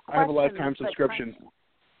of those questions. I have a lifetime subscription.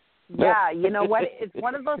 Yeah, you know what? It's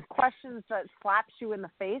one of those questions that slaps you in the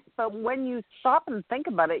face, but when you stop and think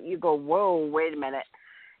about it, you go, whoa, wait a minute.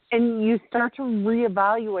 And you start to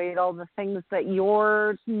reevaluate all the things that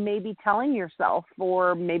you're maybe telling yourself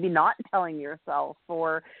or maybe not telling yourself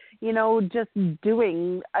or, just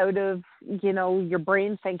doing out of, your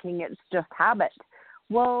brain thinking it's just habit.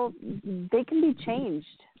 Well, they can be changed.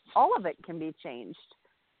 All of it can be changed.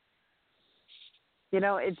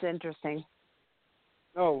 It's interesting.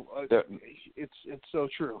 No, it's so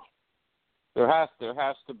true. There has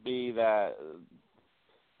to be that.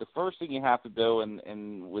 The first thing you have to do,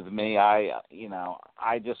 and with me, I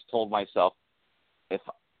just told myself, if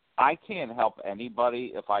I can't help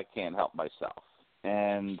anybody, if I can't help myself,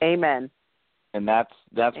 and amen. And that's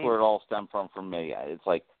where it all stemmed from for me. It's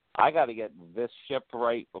like I got to get this ship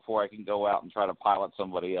right before I can go out and try to pilot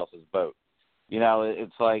somebody else's boat.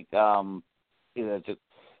 It's like just.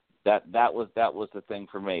 That was the thing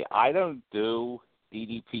for me. I don't do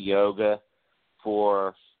DDP yoga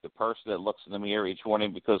for the person that looks in the mirror each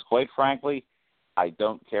morning because, quite frankly, I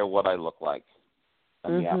don't care what I look like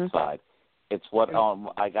on the outside. It's what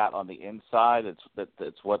I got on the inside.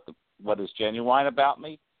 It's what is genuine about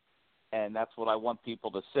me, and that's what I want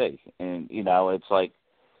people to see. And it's like,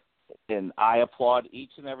 and I applaud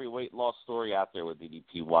each and every weight loss story out there with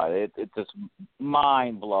DDPY. It's just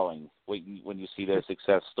mind blowing when you see their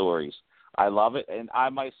success stories. I love it, and I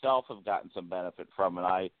myself have gotten some benefit from it.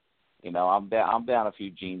 I'm down a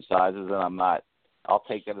few jean sizes, and I'll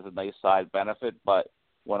take it as a nice side benefit. But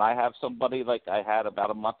when I have somebody like I had about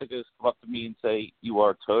a month ago come up to me and say, "You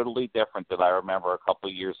are totally different than I remember a couple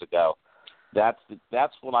of years ago," that's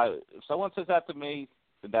what if someone says that to me.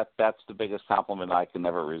 That's the biggest compliment I can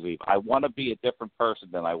ever receive. I want to be a different person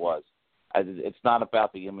than I was. It's not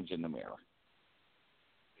about the image in the mirror.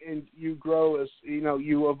 And you grow as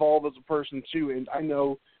you evolve as a person too. And I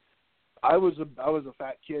know I was a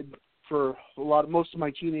fat kid for most of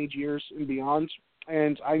my teenage years and beyond.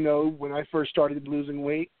 And I know when I first started losing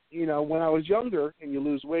weight, when I was younger and you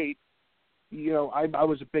lose weight, I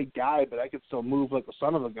was a big guy, but I could still move like the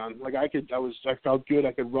son of a gun. Like I felt good.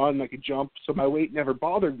 I could run. I could jump. So my weight never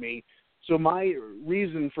bothered me. So my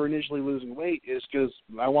reason for initially losing weight is because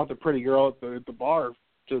I want the pretty girl at the bar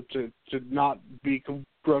to not be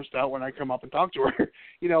grossed out when I come up and talk to her.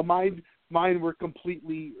 Mine were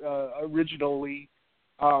completely originally,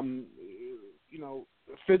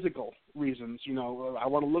 physical reasons. I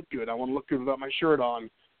want to look good. I want to look good without my shirt on.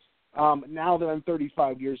 Now that I'm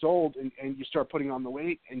 35 years old and you start putting on the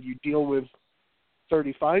weight and you deal with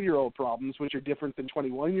 35-year-old problems, which are different than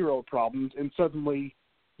 21-year-old problems, and suddenly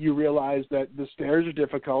you realize that the stairs are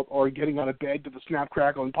difficult or getting out of bed to the snap,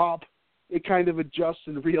 crackle, and pop, it kind of adjusts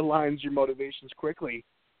and realigns your motivations quickly.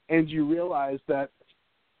 And you realize that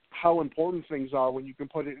how important things are when you can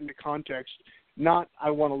put it into context. Not I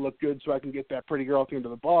want to look good so I can get that pretty girl to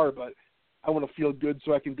the bar, but I want to feel good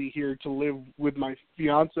so I can be here to live with my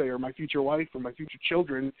fiance or my future wife or my future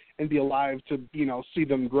children and be alive to, see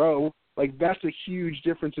them grow. Like that's a huge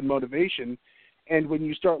difference in motivation. And when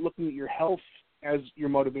you start looking at your health as your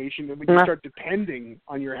motivation and when you start depending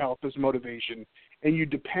on your health as motivation and you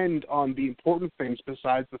depend on the important things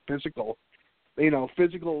besides the physical,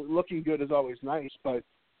 physical looking good is always nice, but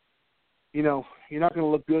you're not going to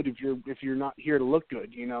look good if you're not here to look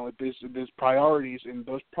good. There's priorities, and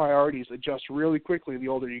those priorities adjust really quickly the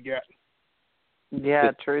older you get.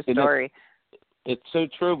 Yeah, true story. It's so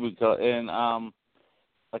true because, and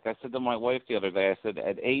like I said to my wife the other day, I said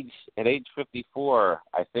at age 54,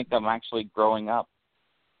 I think I'm actually growing up.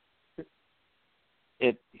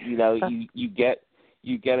 You get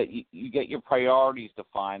your priorities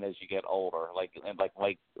defined as you get older. Like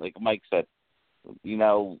Mike said. When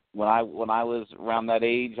I was around that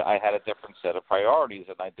age, I had a different set of priorities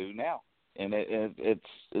than I do now, and it's.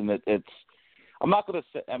 I'm not going to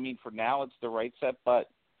say. I mean, for now, it's the right set, but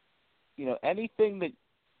anything that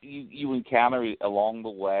you encounter along the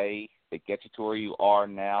way that gets you to where you are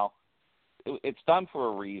now, it's done for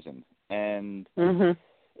a reason, and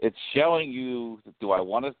it's showing you. Do I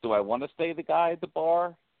want to stay the guy at the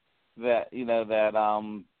bar that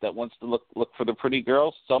that wants to look for the pretty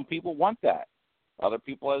girls. Some people want that. Other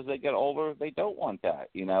people, as they get older, they don't want that.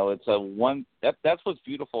 It's that's what's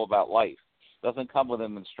beautiful about life. It doesn't come with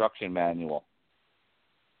an instruction manual.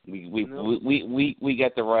 We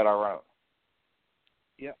get to write our own.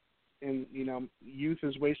 Yeah, and youth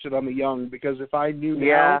is wasted on the young, because if I knew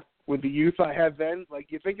now with the youth I had then,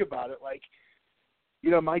 like, you think about it, like,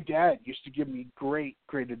 my dad used to give me great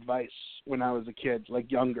advice when I was a kid,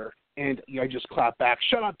 like younger, and I just clap back,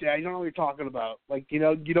 "Shut up, Dad, you don't know what you're talking about." Like, you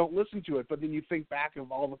don't listen to it, but then you think back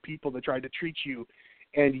of all the people that tried to treat you,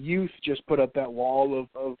 and youth just put up that wall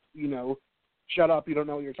of shut up, you don't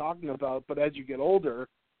know what you're talking about. But as you get older,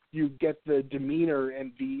 you get the demeanor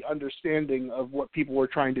and the understanding of what people were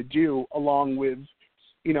trying to do, along with,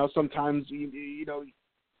 sometimes,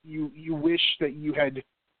 you wish that you had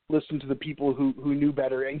listened to the people who knew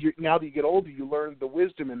better. And now that you get older, you learn the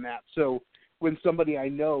wisdom in that. So when somebody I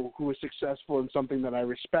know who is successful in something that I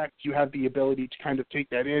respect, you have the ability to kind of take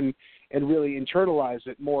that in and really internalize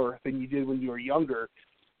it more than you did when you were younger.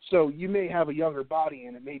 So you may have a younger body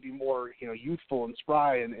and it may be more, youthful and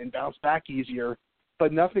spry and bounce back easier,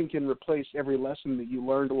 but nothing can replace every lesson that you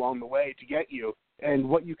learned along the way to get you. And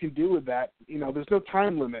what you can do with that, there's no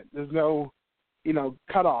time limit. There's no,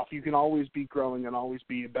 cutoff. You can always be growing and always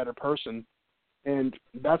be a better person. And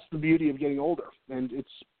that's the beauty of getting older. And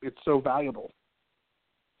it's so valuable.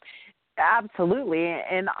 Absolutely.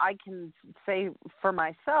 And I can say for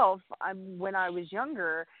myself, when I was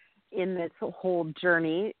younger in this whole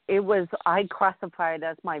journey, I classified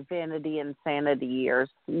as my vanity and sanity years,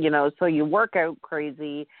 so you work out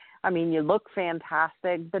crazy. I mean, you look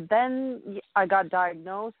fantastic, but then I got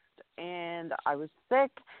diagnosed and I was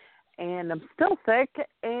sick, and I'm still sick,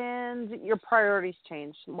 and your priorities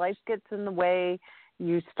change. Life gets in the way.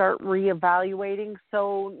 You start reevaluating.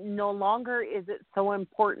 So no longer is it so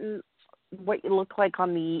important what you look like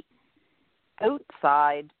on the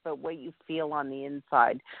outside, but what you feel on the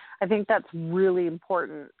inside. I think that's really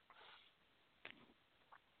important.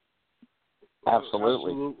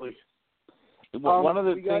 Absolutely. One of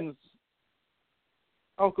the things.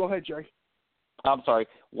 Oh, go ahead, Jerry. I'm sorry.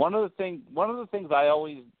 One of the things I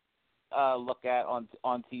always look at on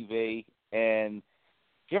TV, and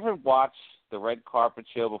if you ever watch the red carpet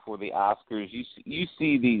show before the Oscars, you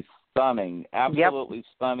see these stunning, absolutely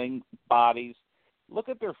stunning bodies. Look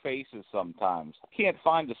at their faces sometimes. I can't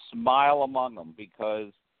find a smile among them,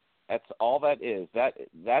 because that's all that is. That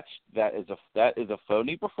is a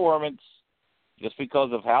phony performance, just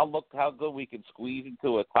because of how good we can squeeze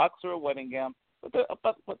into a tux or a wedding gown.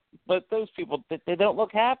 But those people, they don't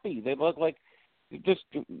look happy. They look like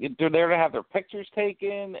they're there to have their pictures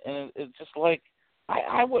taken, and it's just like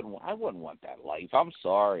I wouldn't want that life. I'm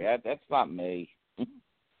sorry, that's not me.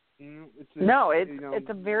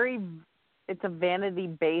 It's a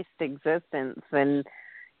vanity-based existence, and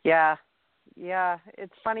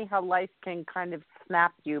it's funny how life can kind of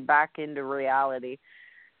snap you back into reality.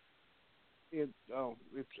 It's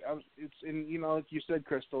and like you said,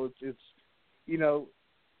 Crystal, it's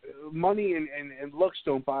money and looks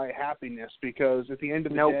don't buy happiness, because at the end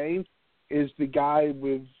of the day, is the guy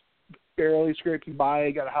with barely scraping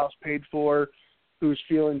by, got a house paid for, who's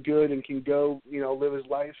feeling good and can go live his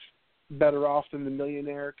life better off than the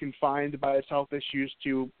millionaire confined by his health issues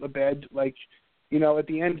to a bed. Like, at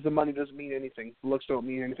the end, the money doesn't mean anything. The looks don't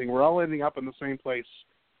mean anything. We're all ending up in the same place.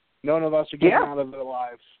 None of us are getting out of it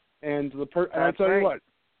alive. And and I tell you what,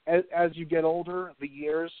 as you get older, the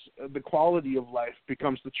years, the quality of life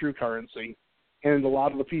becomes the true currency. And a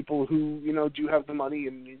lot of the people who, do have the money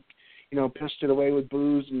and, pissed it away with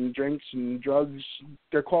booze and drinks and drugs,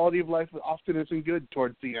 their quality of life often isn't good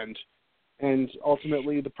towards the end. And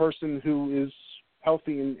ultimately, the person who is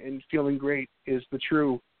healthy and feeling great is the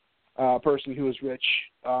true person who is rich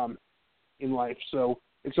in life. So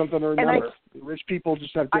it's something or another. Rich people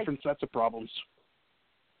just have different sets of problems.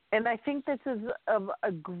 And I think this is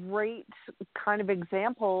a great kind of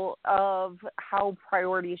example of how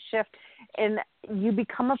priorities shift, and you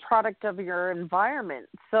become a product of your environment.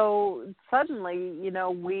 So suddenly,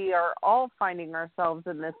 we are all finding ourselves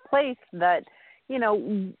in this place that,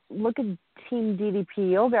 look at Team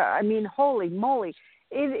DDP Yoga. I mean, holy moly,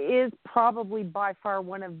 it is probably by far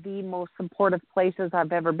one of the most supportive places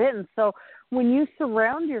I've ever been. So when you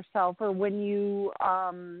surround yourself, or when you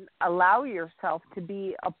allow yourself to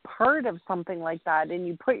be a part of something like that, and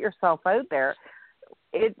you put yourself out there,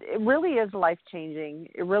 it really is life-changing.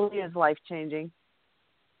 It really is life-changing.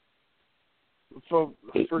 So,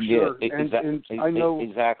 for sure. And I know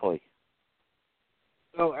exactly.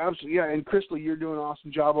 Oh, absolutely. Yeah, and Crystal, you're doing an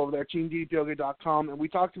awesome job over there, teamdeepyoga.com. And we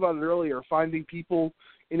talked about it earlier, finding people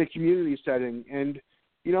in a community setting. And,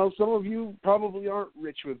 you know, some of you probably aren't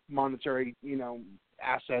rich with monetary, you know,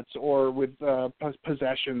 assets or with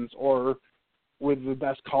possessions or with the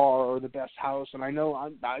best car or the best house. And I know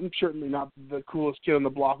I'm certainly not the coolest kid on the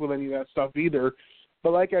block with any of that stuff either.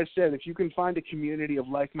 But like I said, if you can find a community of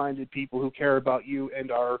like-minded people who care about you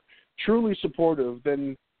and are truly supportive,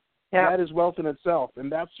 then that is wealth in itself. And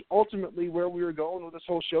that's ultimately where we were going with this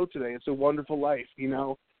whole show today. It's a Wonderful Life. You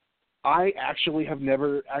know, I actually have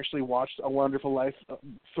never actually watched A Wonderful Life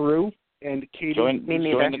through, and Katie... Join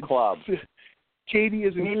the club. Katie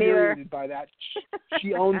is infuriated by that.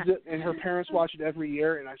 She owns it, and her parents watch it every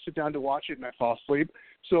year, and I sit down to watch it, and I fall asleep.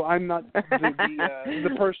 So I'm not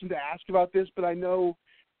the person to ask about this, but I know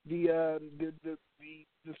the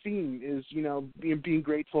theme is, you know, being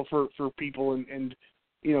grateful for people and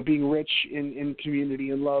you know, being rich in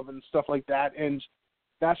community and love and stuff like that. And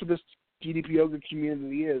that's what this DDP Yoga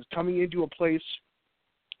community is, coming into a place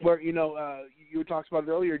where, you know, you talked about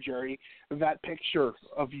it earlier, Jerry, that picture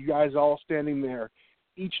of you guys all standing there,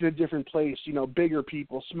 each in a different place, you know, bigger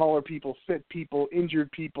people, smaller people, fit people,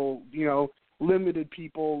 injured people, you know, limited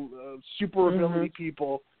people, super ability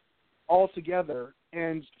people, all together.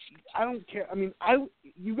 And I don't care. I mean,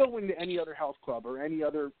 you go into any other health club or any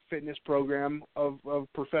other fitness program of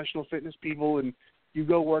professional fitness people, and you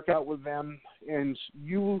go work out with them, and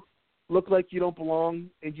you look like you don't belong,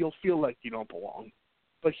 and you'll feel like you don't belong.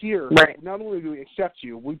 But here, not only do we accept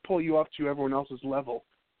you, we pull you up to everyone else's level.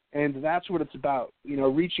 And that's what it's about, you know,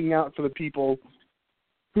 reaching out for the people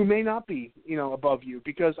who may not be, you know, above you,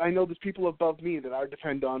 because I know there's people above me that I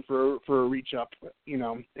depend on for a reach up, you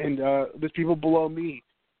know, and there's people below me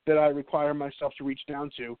that I require myself to reach down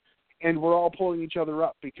to, and we're all pulling each other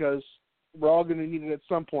up because we're all going to need it at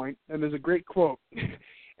some point. And there's a great quote,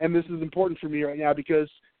 and this is important for me right now because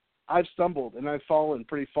I've stumbled and I've fallen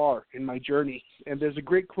pretty far in my journey, and there's a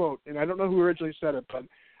great quote, and I don't know who originally said it, but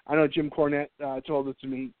I know Jim Cornette told it to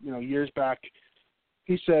me, you know, years back.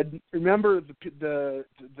 He said, "Remember the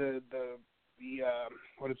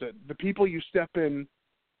what is it? The people you step in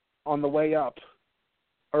on the way up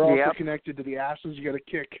are also connected to the asses you got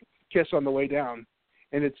to kiss on the way down."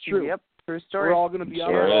 And it's true. Yep, true story. We're all going to be up.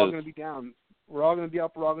 We're all going to be down. We're all going to be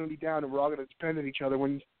up. We're all going to be down, and we're all going to depend on each other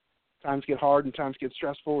when times get hard and times get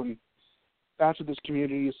stressful. And that's what this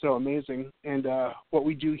community is so amazing, and what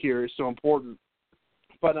we do here is so important.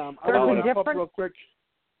 But I want to wrap up real quick.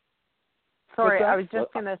 Sorry, I was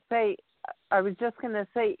just going to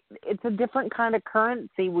say, it's a different kind of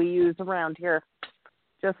currency we use around here.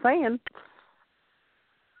 Just saying.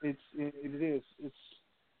 It is.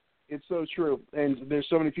 It's so true. And there's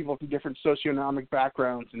so many people from different socioeconomic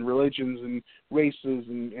backgrounds and religions and races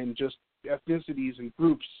and just ethnicities and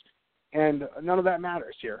groups. And none of that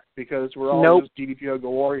matters here because we're all just DDP Yoga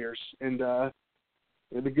warriors. And the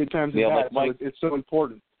good times and bad. So it's so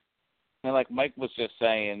important. And like Mike was just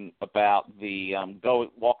saying about the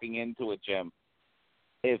walking into a gym,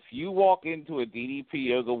 if you walk into a DDP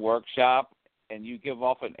Yoga workshop and you give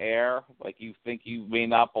off an air like you think you may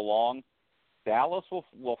not belong, Dallas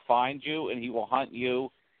will find you and he will hunt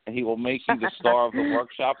you and he will make you the star of the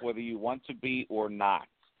workshop whether you want to be or not.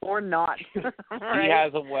 Or not. Right.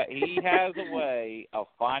 He has a way of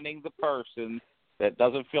finding the person that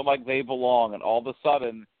doesn't feel like they belong, and all of a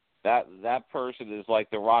sudden that person is like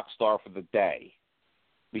the rock star for the day,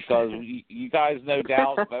 because you guys know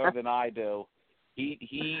Dallas better than I do.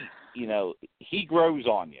 He grows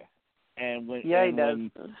on you, and when he does.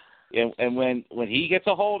 And when he gets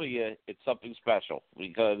a hold of you, it's something special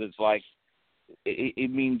because it's like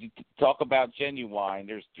it means talk about genuine.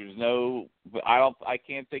 There's no I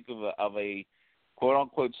can't think of a quote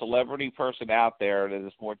unquote celebrity person out there that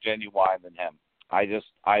is more genuine than him.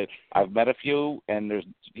 I've met a few, and there's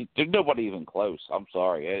nobody even close. I'm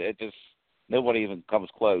sorry, it just nobody even comes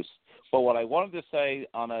close. But what I wanted to say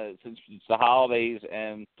since it's the holidays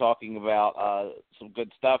and talking about some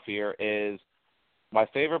good stuff here is my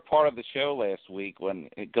favorite part of the show last week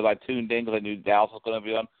because I tuned in because I knew Dallas was going to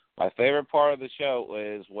be on. My favorite part of the show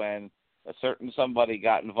is when a certain somebody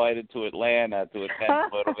got invited to Atlanta to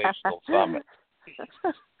attend the Motivational Summit.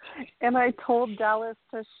 And I told Dallas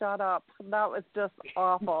to shut up. That was just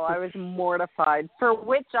awful. I was mortified, for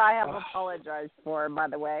which I have apologized for, by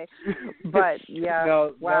the way. But, yeah,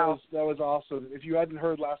 no, wow. That was awesome. If you hadn't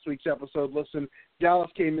heard last week's episode, listen, Dallas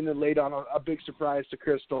came in and laid on a big surprise to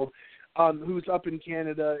Crystal, who's up in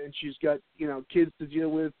Canada, and she's got, kids to deal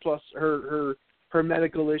with, plus her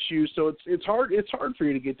medical issues. So it's hard for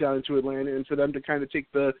you to get down into Atlanta and for them to kind of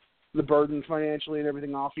take the the burden financially and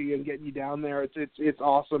everything off of you and getting you down there. It's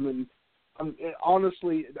awesome, and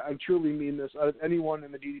honestly, I truly mean this. Out of anyone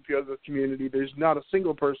in the DDP community, there's not a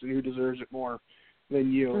single person who deserves it more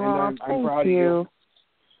than you, and I'm proud of you.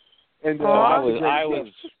 And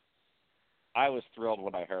I was thrilled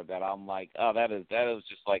when I heard that. I'm like, oh, that is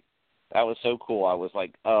just like, that was so cool. I was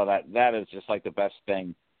like, oh, that is just like the best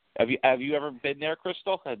thing. Have you ever been there,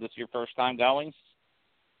 Crystal? Is this your first time going?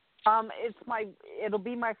 It'll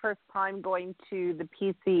be my first time going to the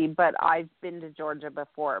PC, but I've been to Georgia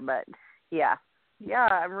before. But yeah,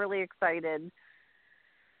 I'm really excited.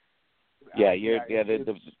 Yeah, the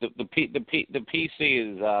PC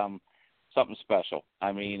is something special.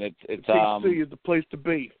 I mean, it's PC is the place to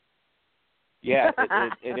be. Yeah,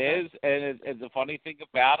 it is, and the funny thing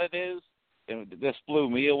about it is, and this blew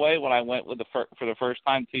me away when I went for the first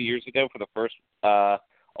time 2 years ago for the first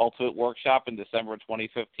Ultimate Workshop in December of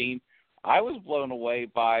 2015. I was blown away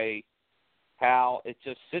by how it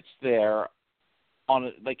just sits there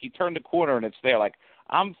like you turn the corner and it's there. Like,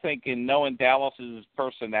 I'm thinking, knowing Dallas's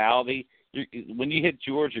personality, when you hit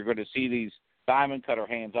George, you're going to see these diamond cutter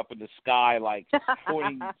hands up in the sky, like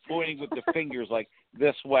pointing with the fingers like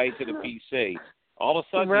this way to the PC. All of a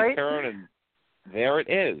sudden you turn and there it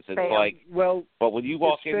is. It's like, well, but when you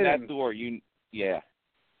walk in that door,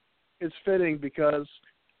 it's fitting because,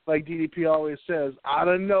 like DDP always says, out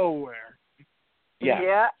of nowhere.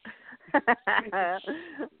 Yeah.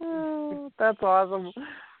 That's awesome.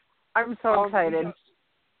 I'm so excited.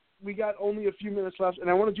 We got only a few minutes left, and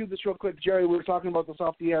I want to do this real quick. Jerry, we were talking about this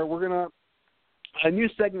off the air. We're going to, a new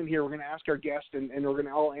segment here, we're going to ask our guest, and we're going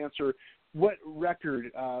to all answer what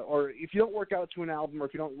record, or if you don't work out to an album or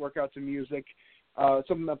if you don't work out to music,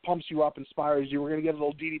 something that pumps you up, inspires you. We're going to get a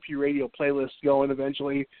little DDP radio playlist going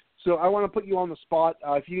eventually. So I want to put you on the spot.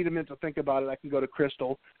 If you need a minute to think about it, I can go to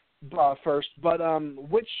Crystal first. But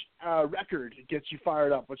which record gets you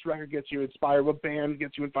fired up? Which record gets you inspired? What band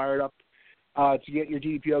gets you fired up to get your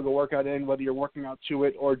DDP yoga workout in, whether you're working out to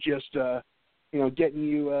it or just getting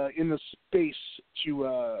you in the space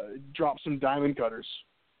to drop some diamond cutters?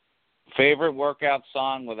 Favorite workout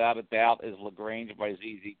song, without a doubt, is LaGrange by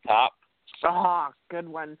ZZ Top. Oh, good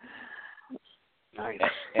one. Nice.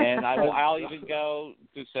 And I'll even go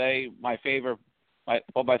to say my favorite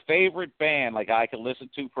band, like I can listen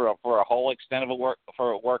to for a whole extent of a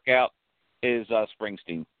workout, is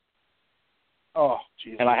Springsteen. Oh,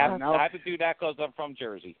 geez. And I have to do that because I'm from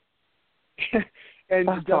Jersey. And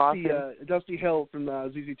Dusty Hill from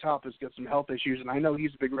ZZ Top has got some health issues, and I know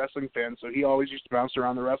he's a big wrestling fan, so he always used to bounce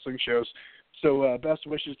around the wrestling shows. So best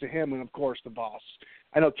wishes to him and, of course, the boss.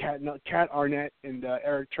 I know Kat Arnett and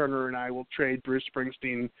Eric Turner and I will trade Bruce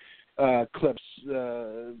Springsteen clips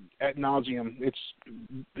ad nauseum. It's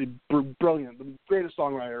brilliant, the greatest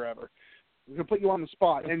songwriter ever. I'm going to put you on the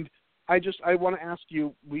spot, and I want to ask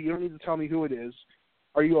you, you don't need to tell me who it is.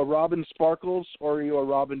 Are you a Robin Sparkles or are you a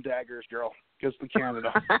Robin Daggers girl? Because the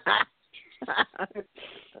Canada.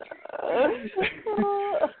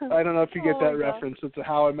 I don't know if you get that reference. It's a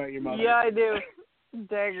How I Met Your Mother. Yeah, I do.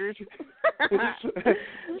 Daggers.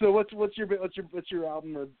 So what's your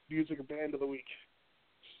album or music or band of the week?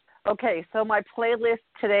 Okay, so my playlist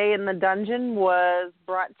today in the dungeon was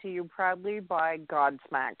brought to you proudly by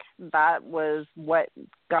Godsmack. That was what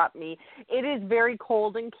got me. It is very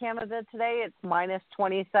cold in Canada today. It's minus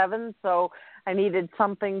 27, so I needed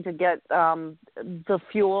something to get the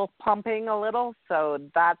fuel pumping a little. So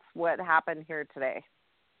that's what happened here today.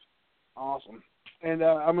 Awesome. And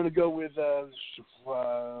I'm going to go with,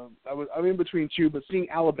 I'm in between two, but seeing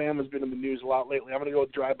Alabama's been in the news a lot lately. I'm going to go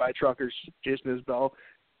with Drive-By Truckers, Jason Isbell,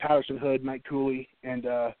 Patterson Hood, Mike Cooley, and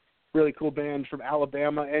really cool band from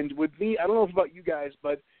Alabama. And with me, I don't know about you guys,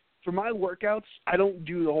 but for my workouts, I don't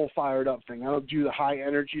do the whole fired up thing. I don't do the high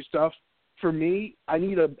energy stuff. For me, I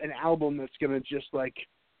need an album that's going to just like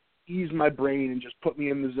ease my brain and just put me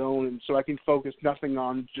in the zone, and so I can focus nothing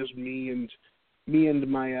on just me and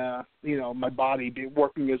my my body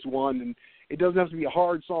working as one. And it doesn't have to be a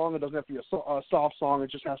hard song. It doesn't have to be a soft song. It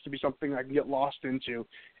just has to be something I can get lost into.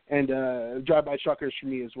 And Drive-By Truckers for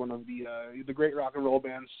me is one of the great rock and roll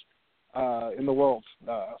bands in the world.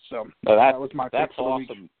 So that was my pick. That's for the week.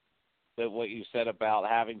 awesome. That what you said about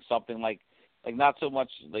having something like not so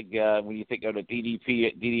much like when you think of the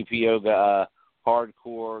DDP yoga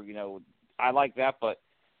hardcore. I like that, but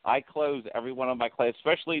I close every one of my classes,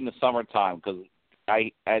 especially in the summertime, because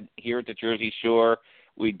here at the Jersey Shore,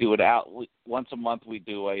 we do it out once a month. We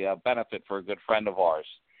do a benefit for a good friend of ours.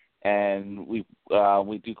 And we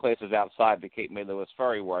do classes outside the Cape May Lewis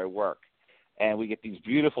Ferry where I work, and we get these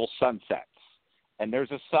beautiful sunsets. And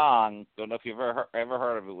there's a song, don't know if you've ever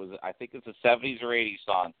heard of it. I think it's a 70s or 80s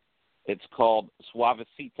song. It's called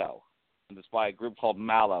Suavecito. And it's by a group called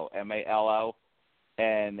Malo, M-A-L-O.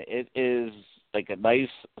 And it is like a nice,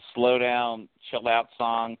 slow-down, chill-out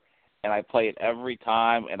song. And I play it every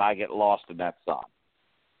time, and I get lost in that song.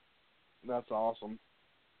 That's awesome.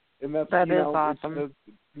 And that's, that is awesome. The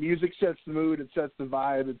music sets the mood, it sets the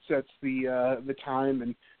vibe, it sets the time,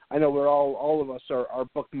 and I know we're all of us are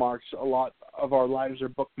bookmarks. A lot of our lives are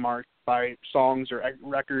bookmarked by songs or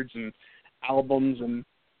records and albums, and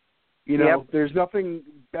there's nothing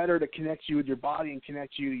better to connect you with your body and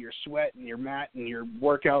connect you to your sweat and your mat and your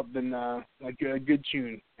workout than like a good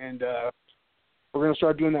tune. And we're going to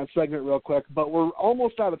start doing that segment real quick, but we're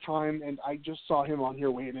almost out of time, and I just saw him on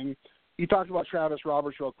here waiting. He talked about Travis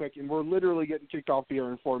Roberts real quick, and we're literally getting kicked off the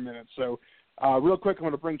air in 4 minutes. So real quick, I'm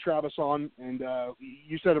going to bring Travis on, and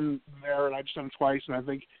you said him there, and I just said him twice, and I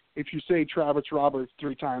think if you say Travis Roberts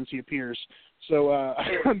 3 times, he appears. So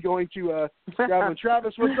I'm going to grab him.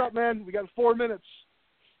 Travis, what's up, man? We got 4 minutes.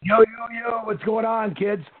 Yo, what's going on,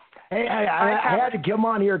 kids? Hey, I had to come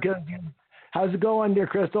on here because how's it going there,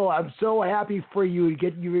 Crystal? I'm so happy for you. You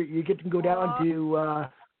get to go down to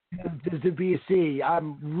BC.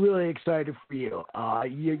 I'm really excited for you.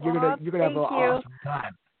 You're gonna have an awesome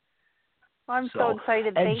time. I'm so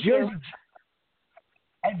excited. Thank you.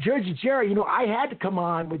 And Jersey Jerry, I had to come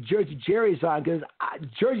on with Jersey Jerry's on because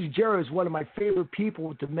Jersey Jerry is one of my favorite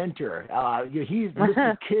people to mentor. He's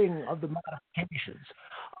Mr. King of the modifications.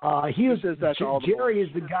 Jerry is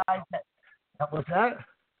the guy that. What's that?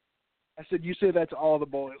 I said you say that to all the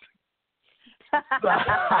boys.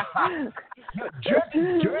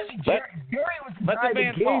 Jersey Jerry was the guy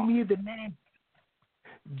that gave me the name.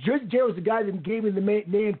 Jersey Jerry was the guy that gave me the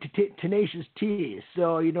name Tenacious T.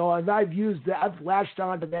 So and I've used that. I've latched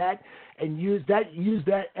onto that and used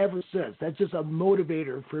that ever since. That's just a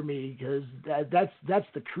motivator for me because that's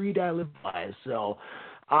the creed I live by. So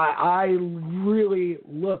I really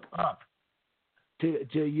look up to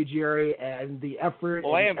you, Jerry, and the effort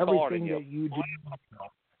and everything that you do.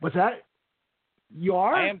 What's that? You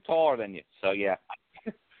are? I am taller than you, so yeah.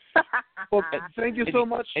 Well, thank you so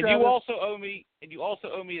much, and Travis. you also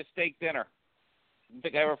owe me a steak dinner. I don't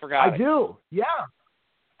think I ever forgot it. I do, yeah.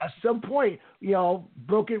 At some point,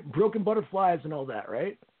 broken butterflies and all that,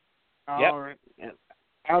 right? Yep. All right.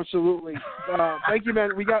 Absolutely. Thank you, man.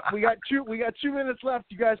 We got 2 minutes left.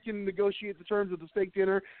 You guys can negotiate the terms of the steak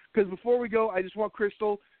dinner. Because before we go, I just want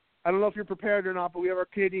Crystal. I don't know if you're prepared or not, but we have our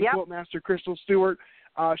Canadian quote master, Crystal Stewart.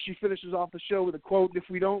 She finishes off the show with a quote. If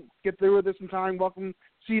we don't get through with this in time, welcome.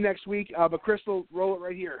 See you next week. But Crystal, roll it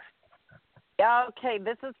right here. Okay,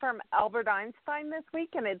 this is from Albert Einstein this week,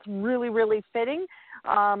 and it's really, really fitting,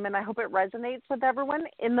 and I hope it resonates with everyone.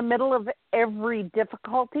 In the middle of every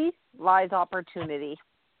difficulty lies opportunity.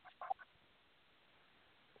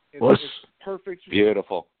 It's perfect.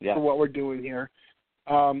 Beautiful. For what we're doing here.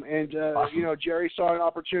 Awesome. Jerry saw an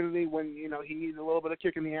opportunity when, he needed a little bit of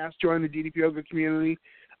kick in the ass, joined the DDP yoga community,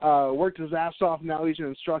 worked his ass off. Now he's an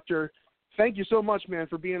instructor. Thank you so much, man,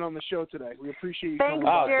 for being on the show today. We appreciate you coming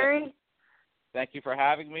on. Thanks, Jerry. Thank you for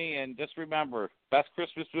having me. And just remember, best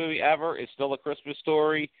Christmas movie ever is still A Christmas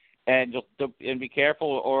Story. And be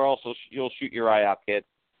careful, or else you'll shoot your eye out, kid.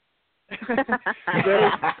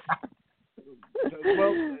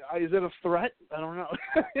 Well, is it a threat? I don't know.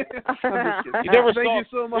 You never saw you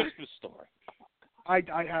so much. Christmas Story. I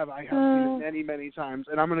have seen it many, many times,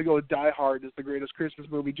 and I'm going to go with Die Hard as the greatest Christmas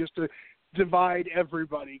movie just to divide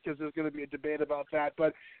everybody because there's going to be a debate about that.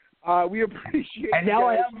 But we appreciate. And now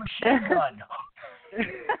I have a machine gun.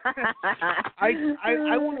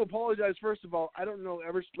 I want to apologize first of all. I don't know,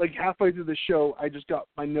 halfway through the show, I just got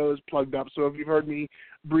my nose plugged up. So if you've heard me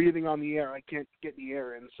breathing on the air, I can't get the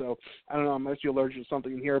air in. So I don't know, I must be allergic to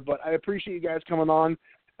something in here. But I appreciate you guys coming on.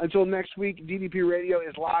 Until next week, DDP Radio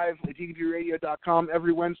is live at ddpradio.com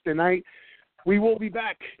every Wednesday night. We will be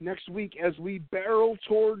back next week as we barrel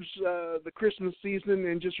towards the Christmas season.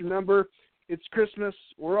 And just remember, it's Christmas.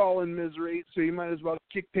 We're all in misery, so you might as well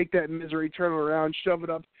take that misery, turn it around, shove it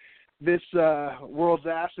up this world's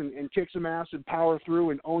ass, and kick some ass and power through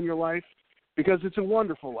and own your life because it's a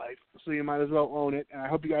wonderful life. So you might as well own it. And I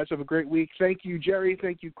hope you guys have a great week. Thank you, Jerry.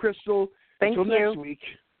 Thank you, Crystal. Until next week.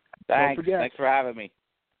 Thanks. Thanks for having me.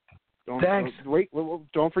 Don't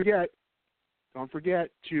forget. Don't forget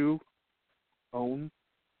to own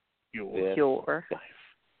your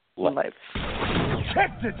life.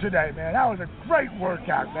 Checked it today, man. That was a great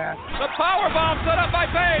workout, man. The power bomb set up by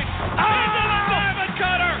Page. Into the Diamond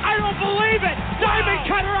Cutter. I don't believe it. Diamond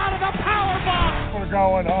Cutter out of the power bomb. We're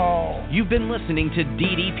going home. You've been listening to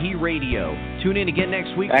DDP Radio. Tune in again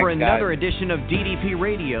next week for another edition of DDP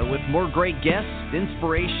Radio with more great guests,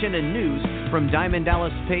 inspiration, and news from Diamond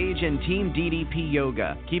Dallas Page and Team DDP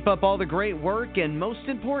Yoga. Keep up all the great work and, most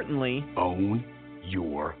importantly, own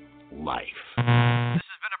your life. This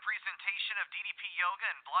has been a presentation of DDP Yoga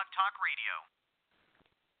and Blog Talk Radio.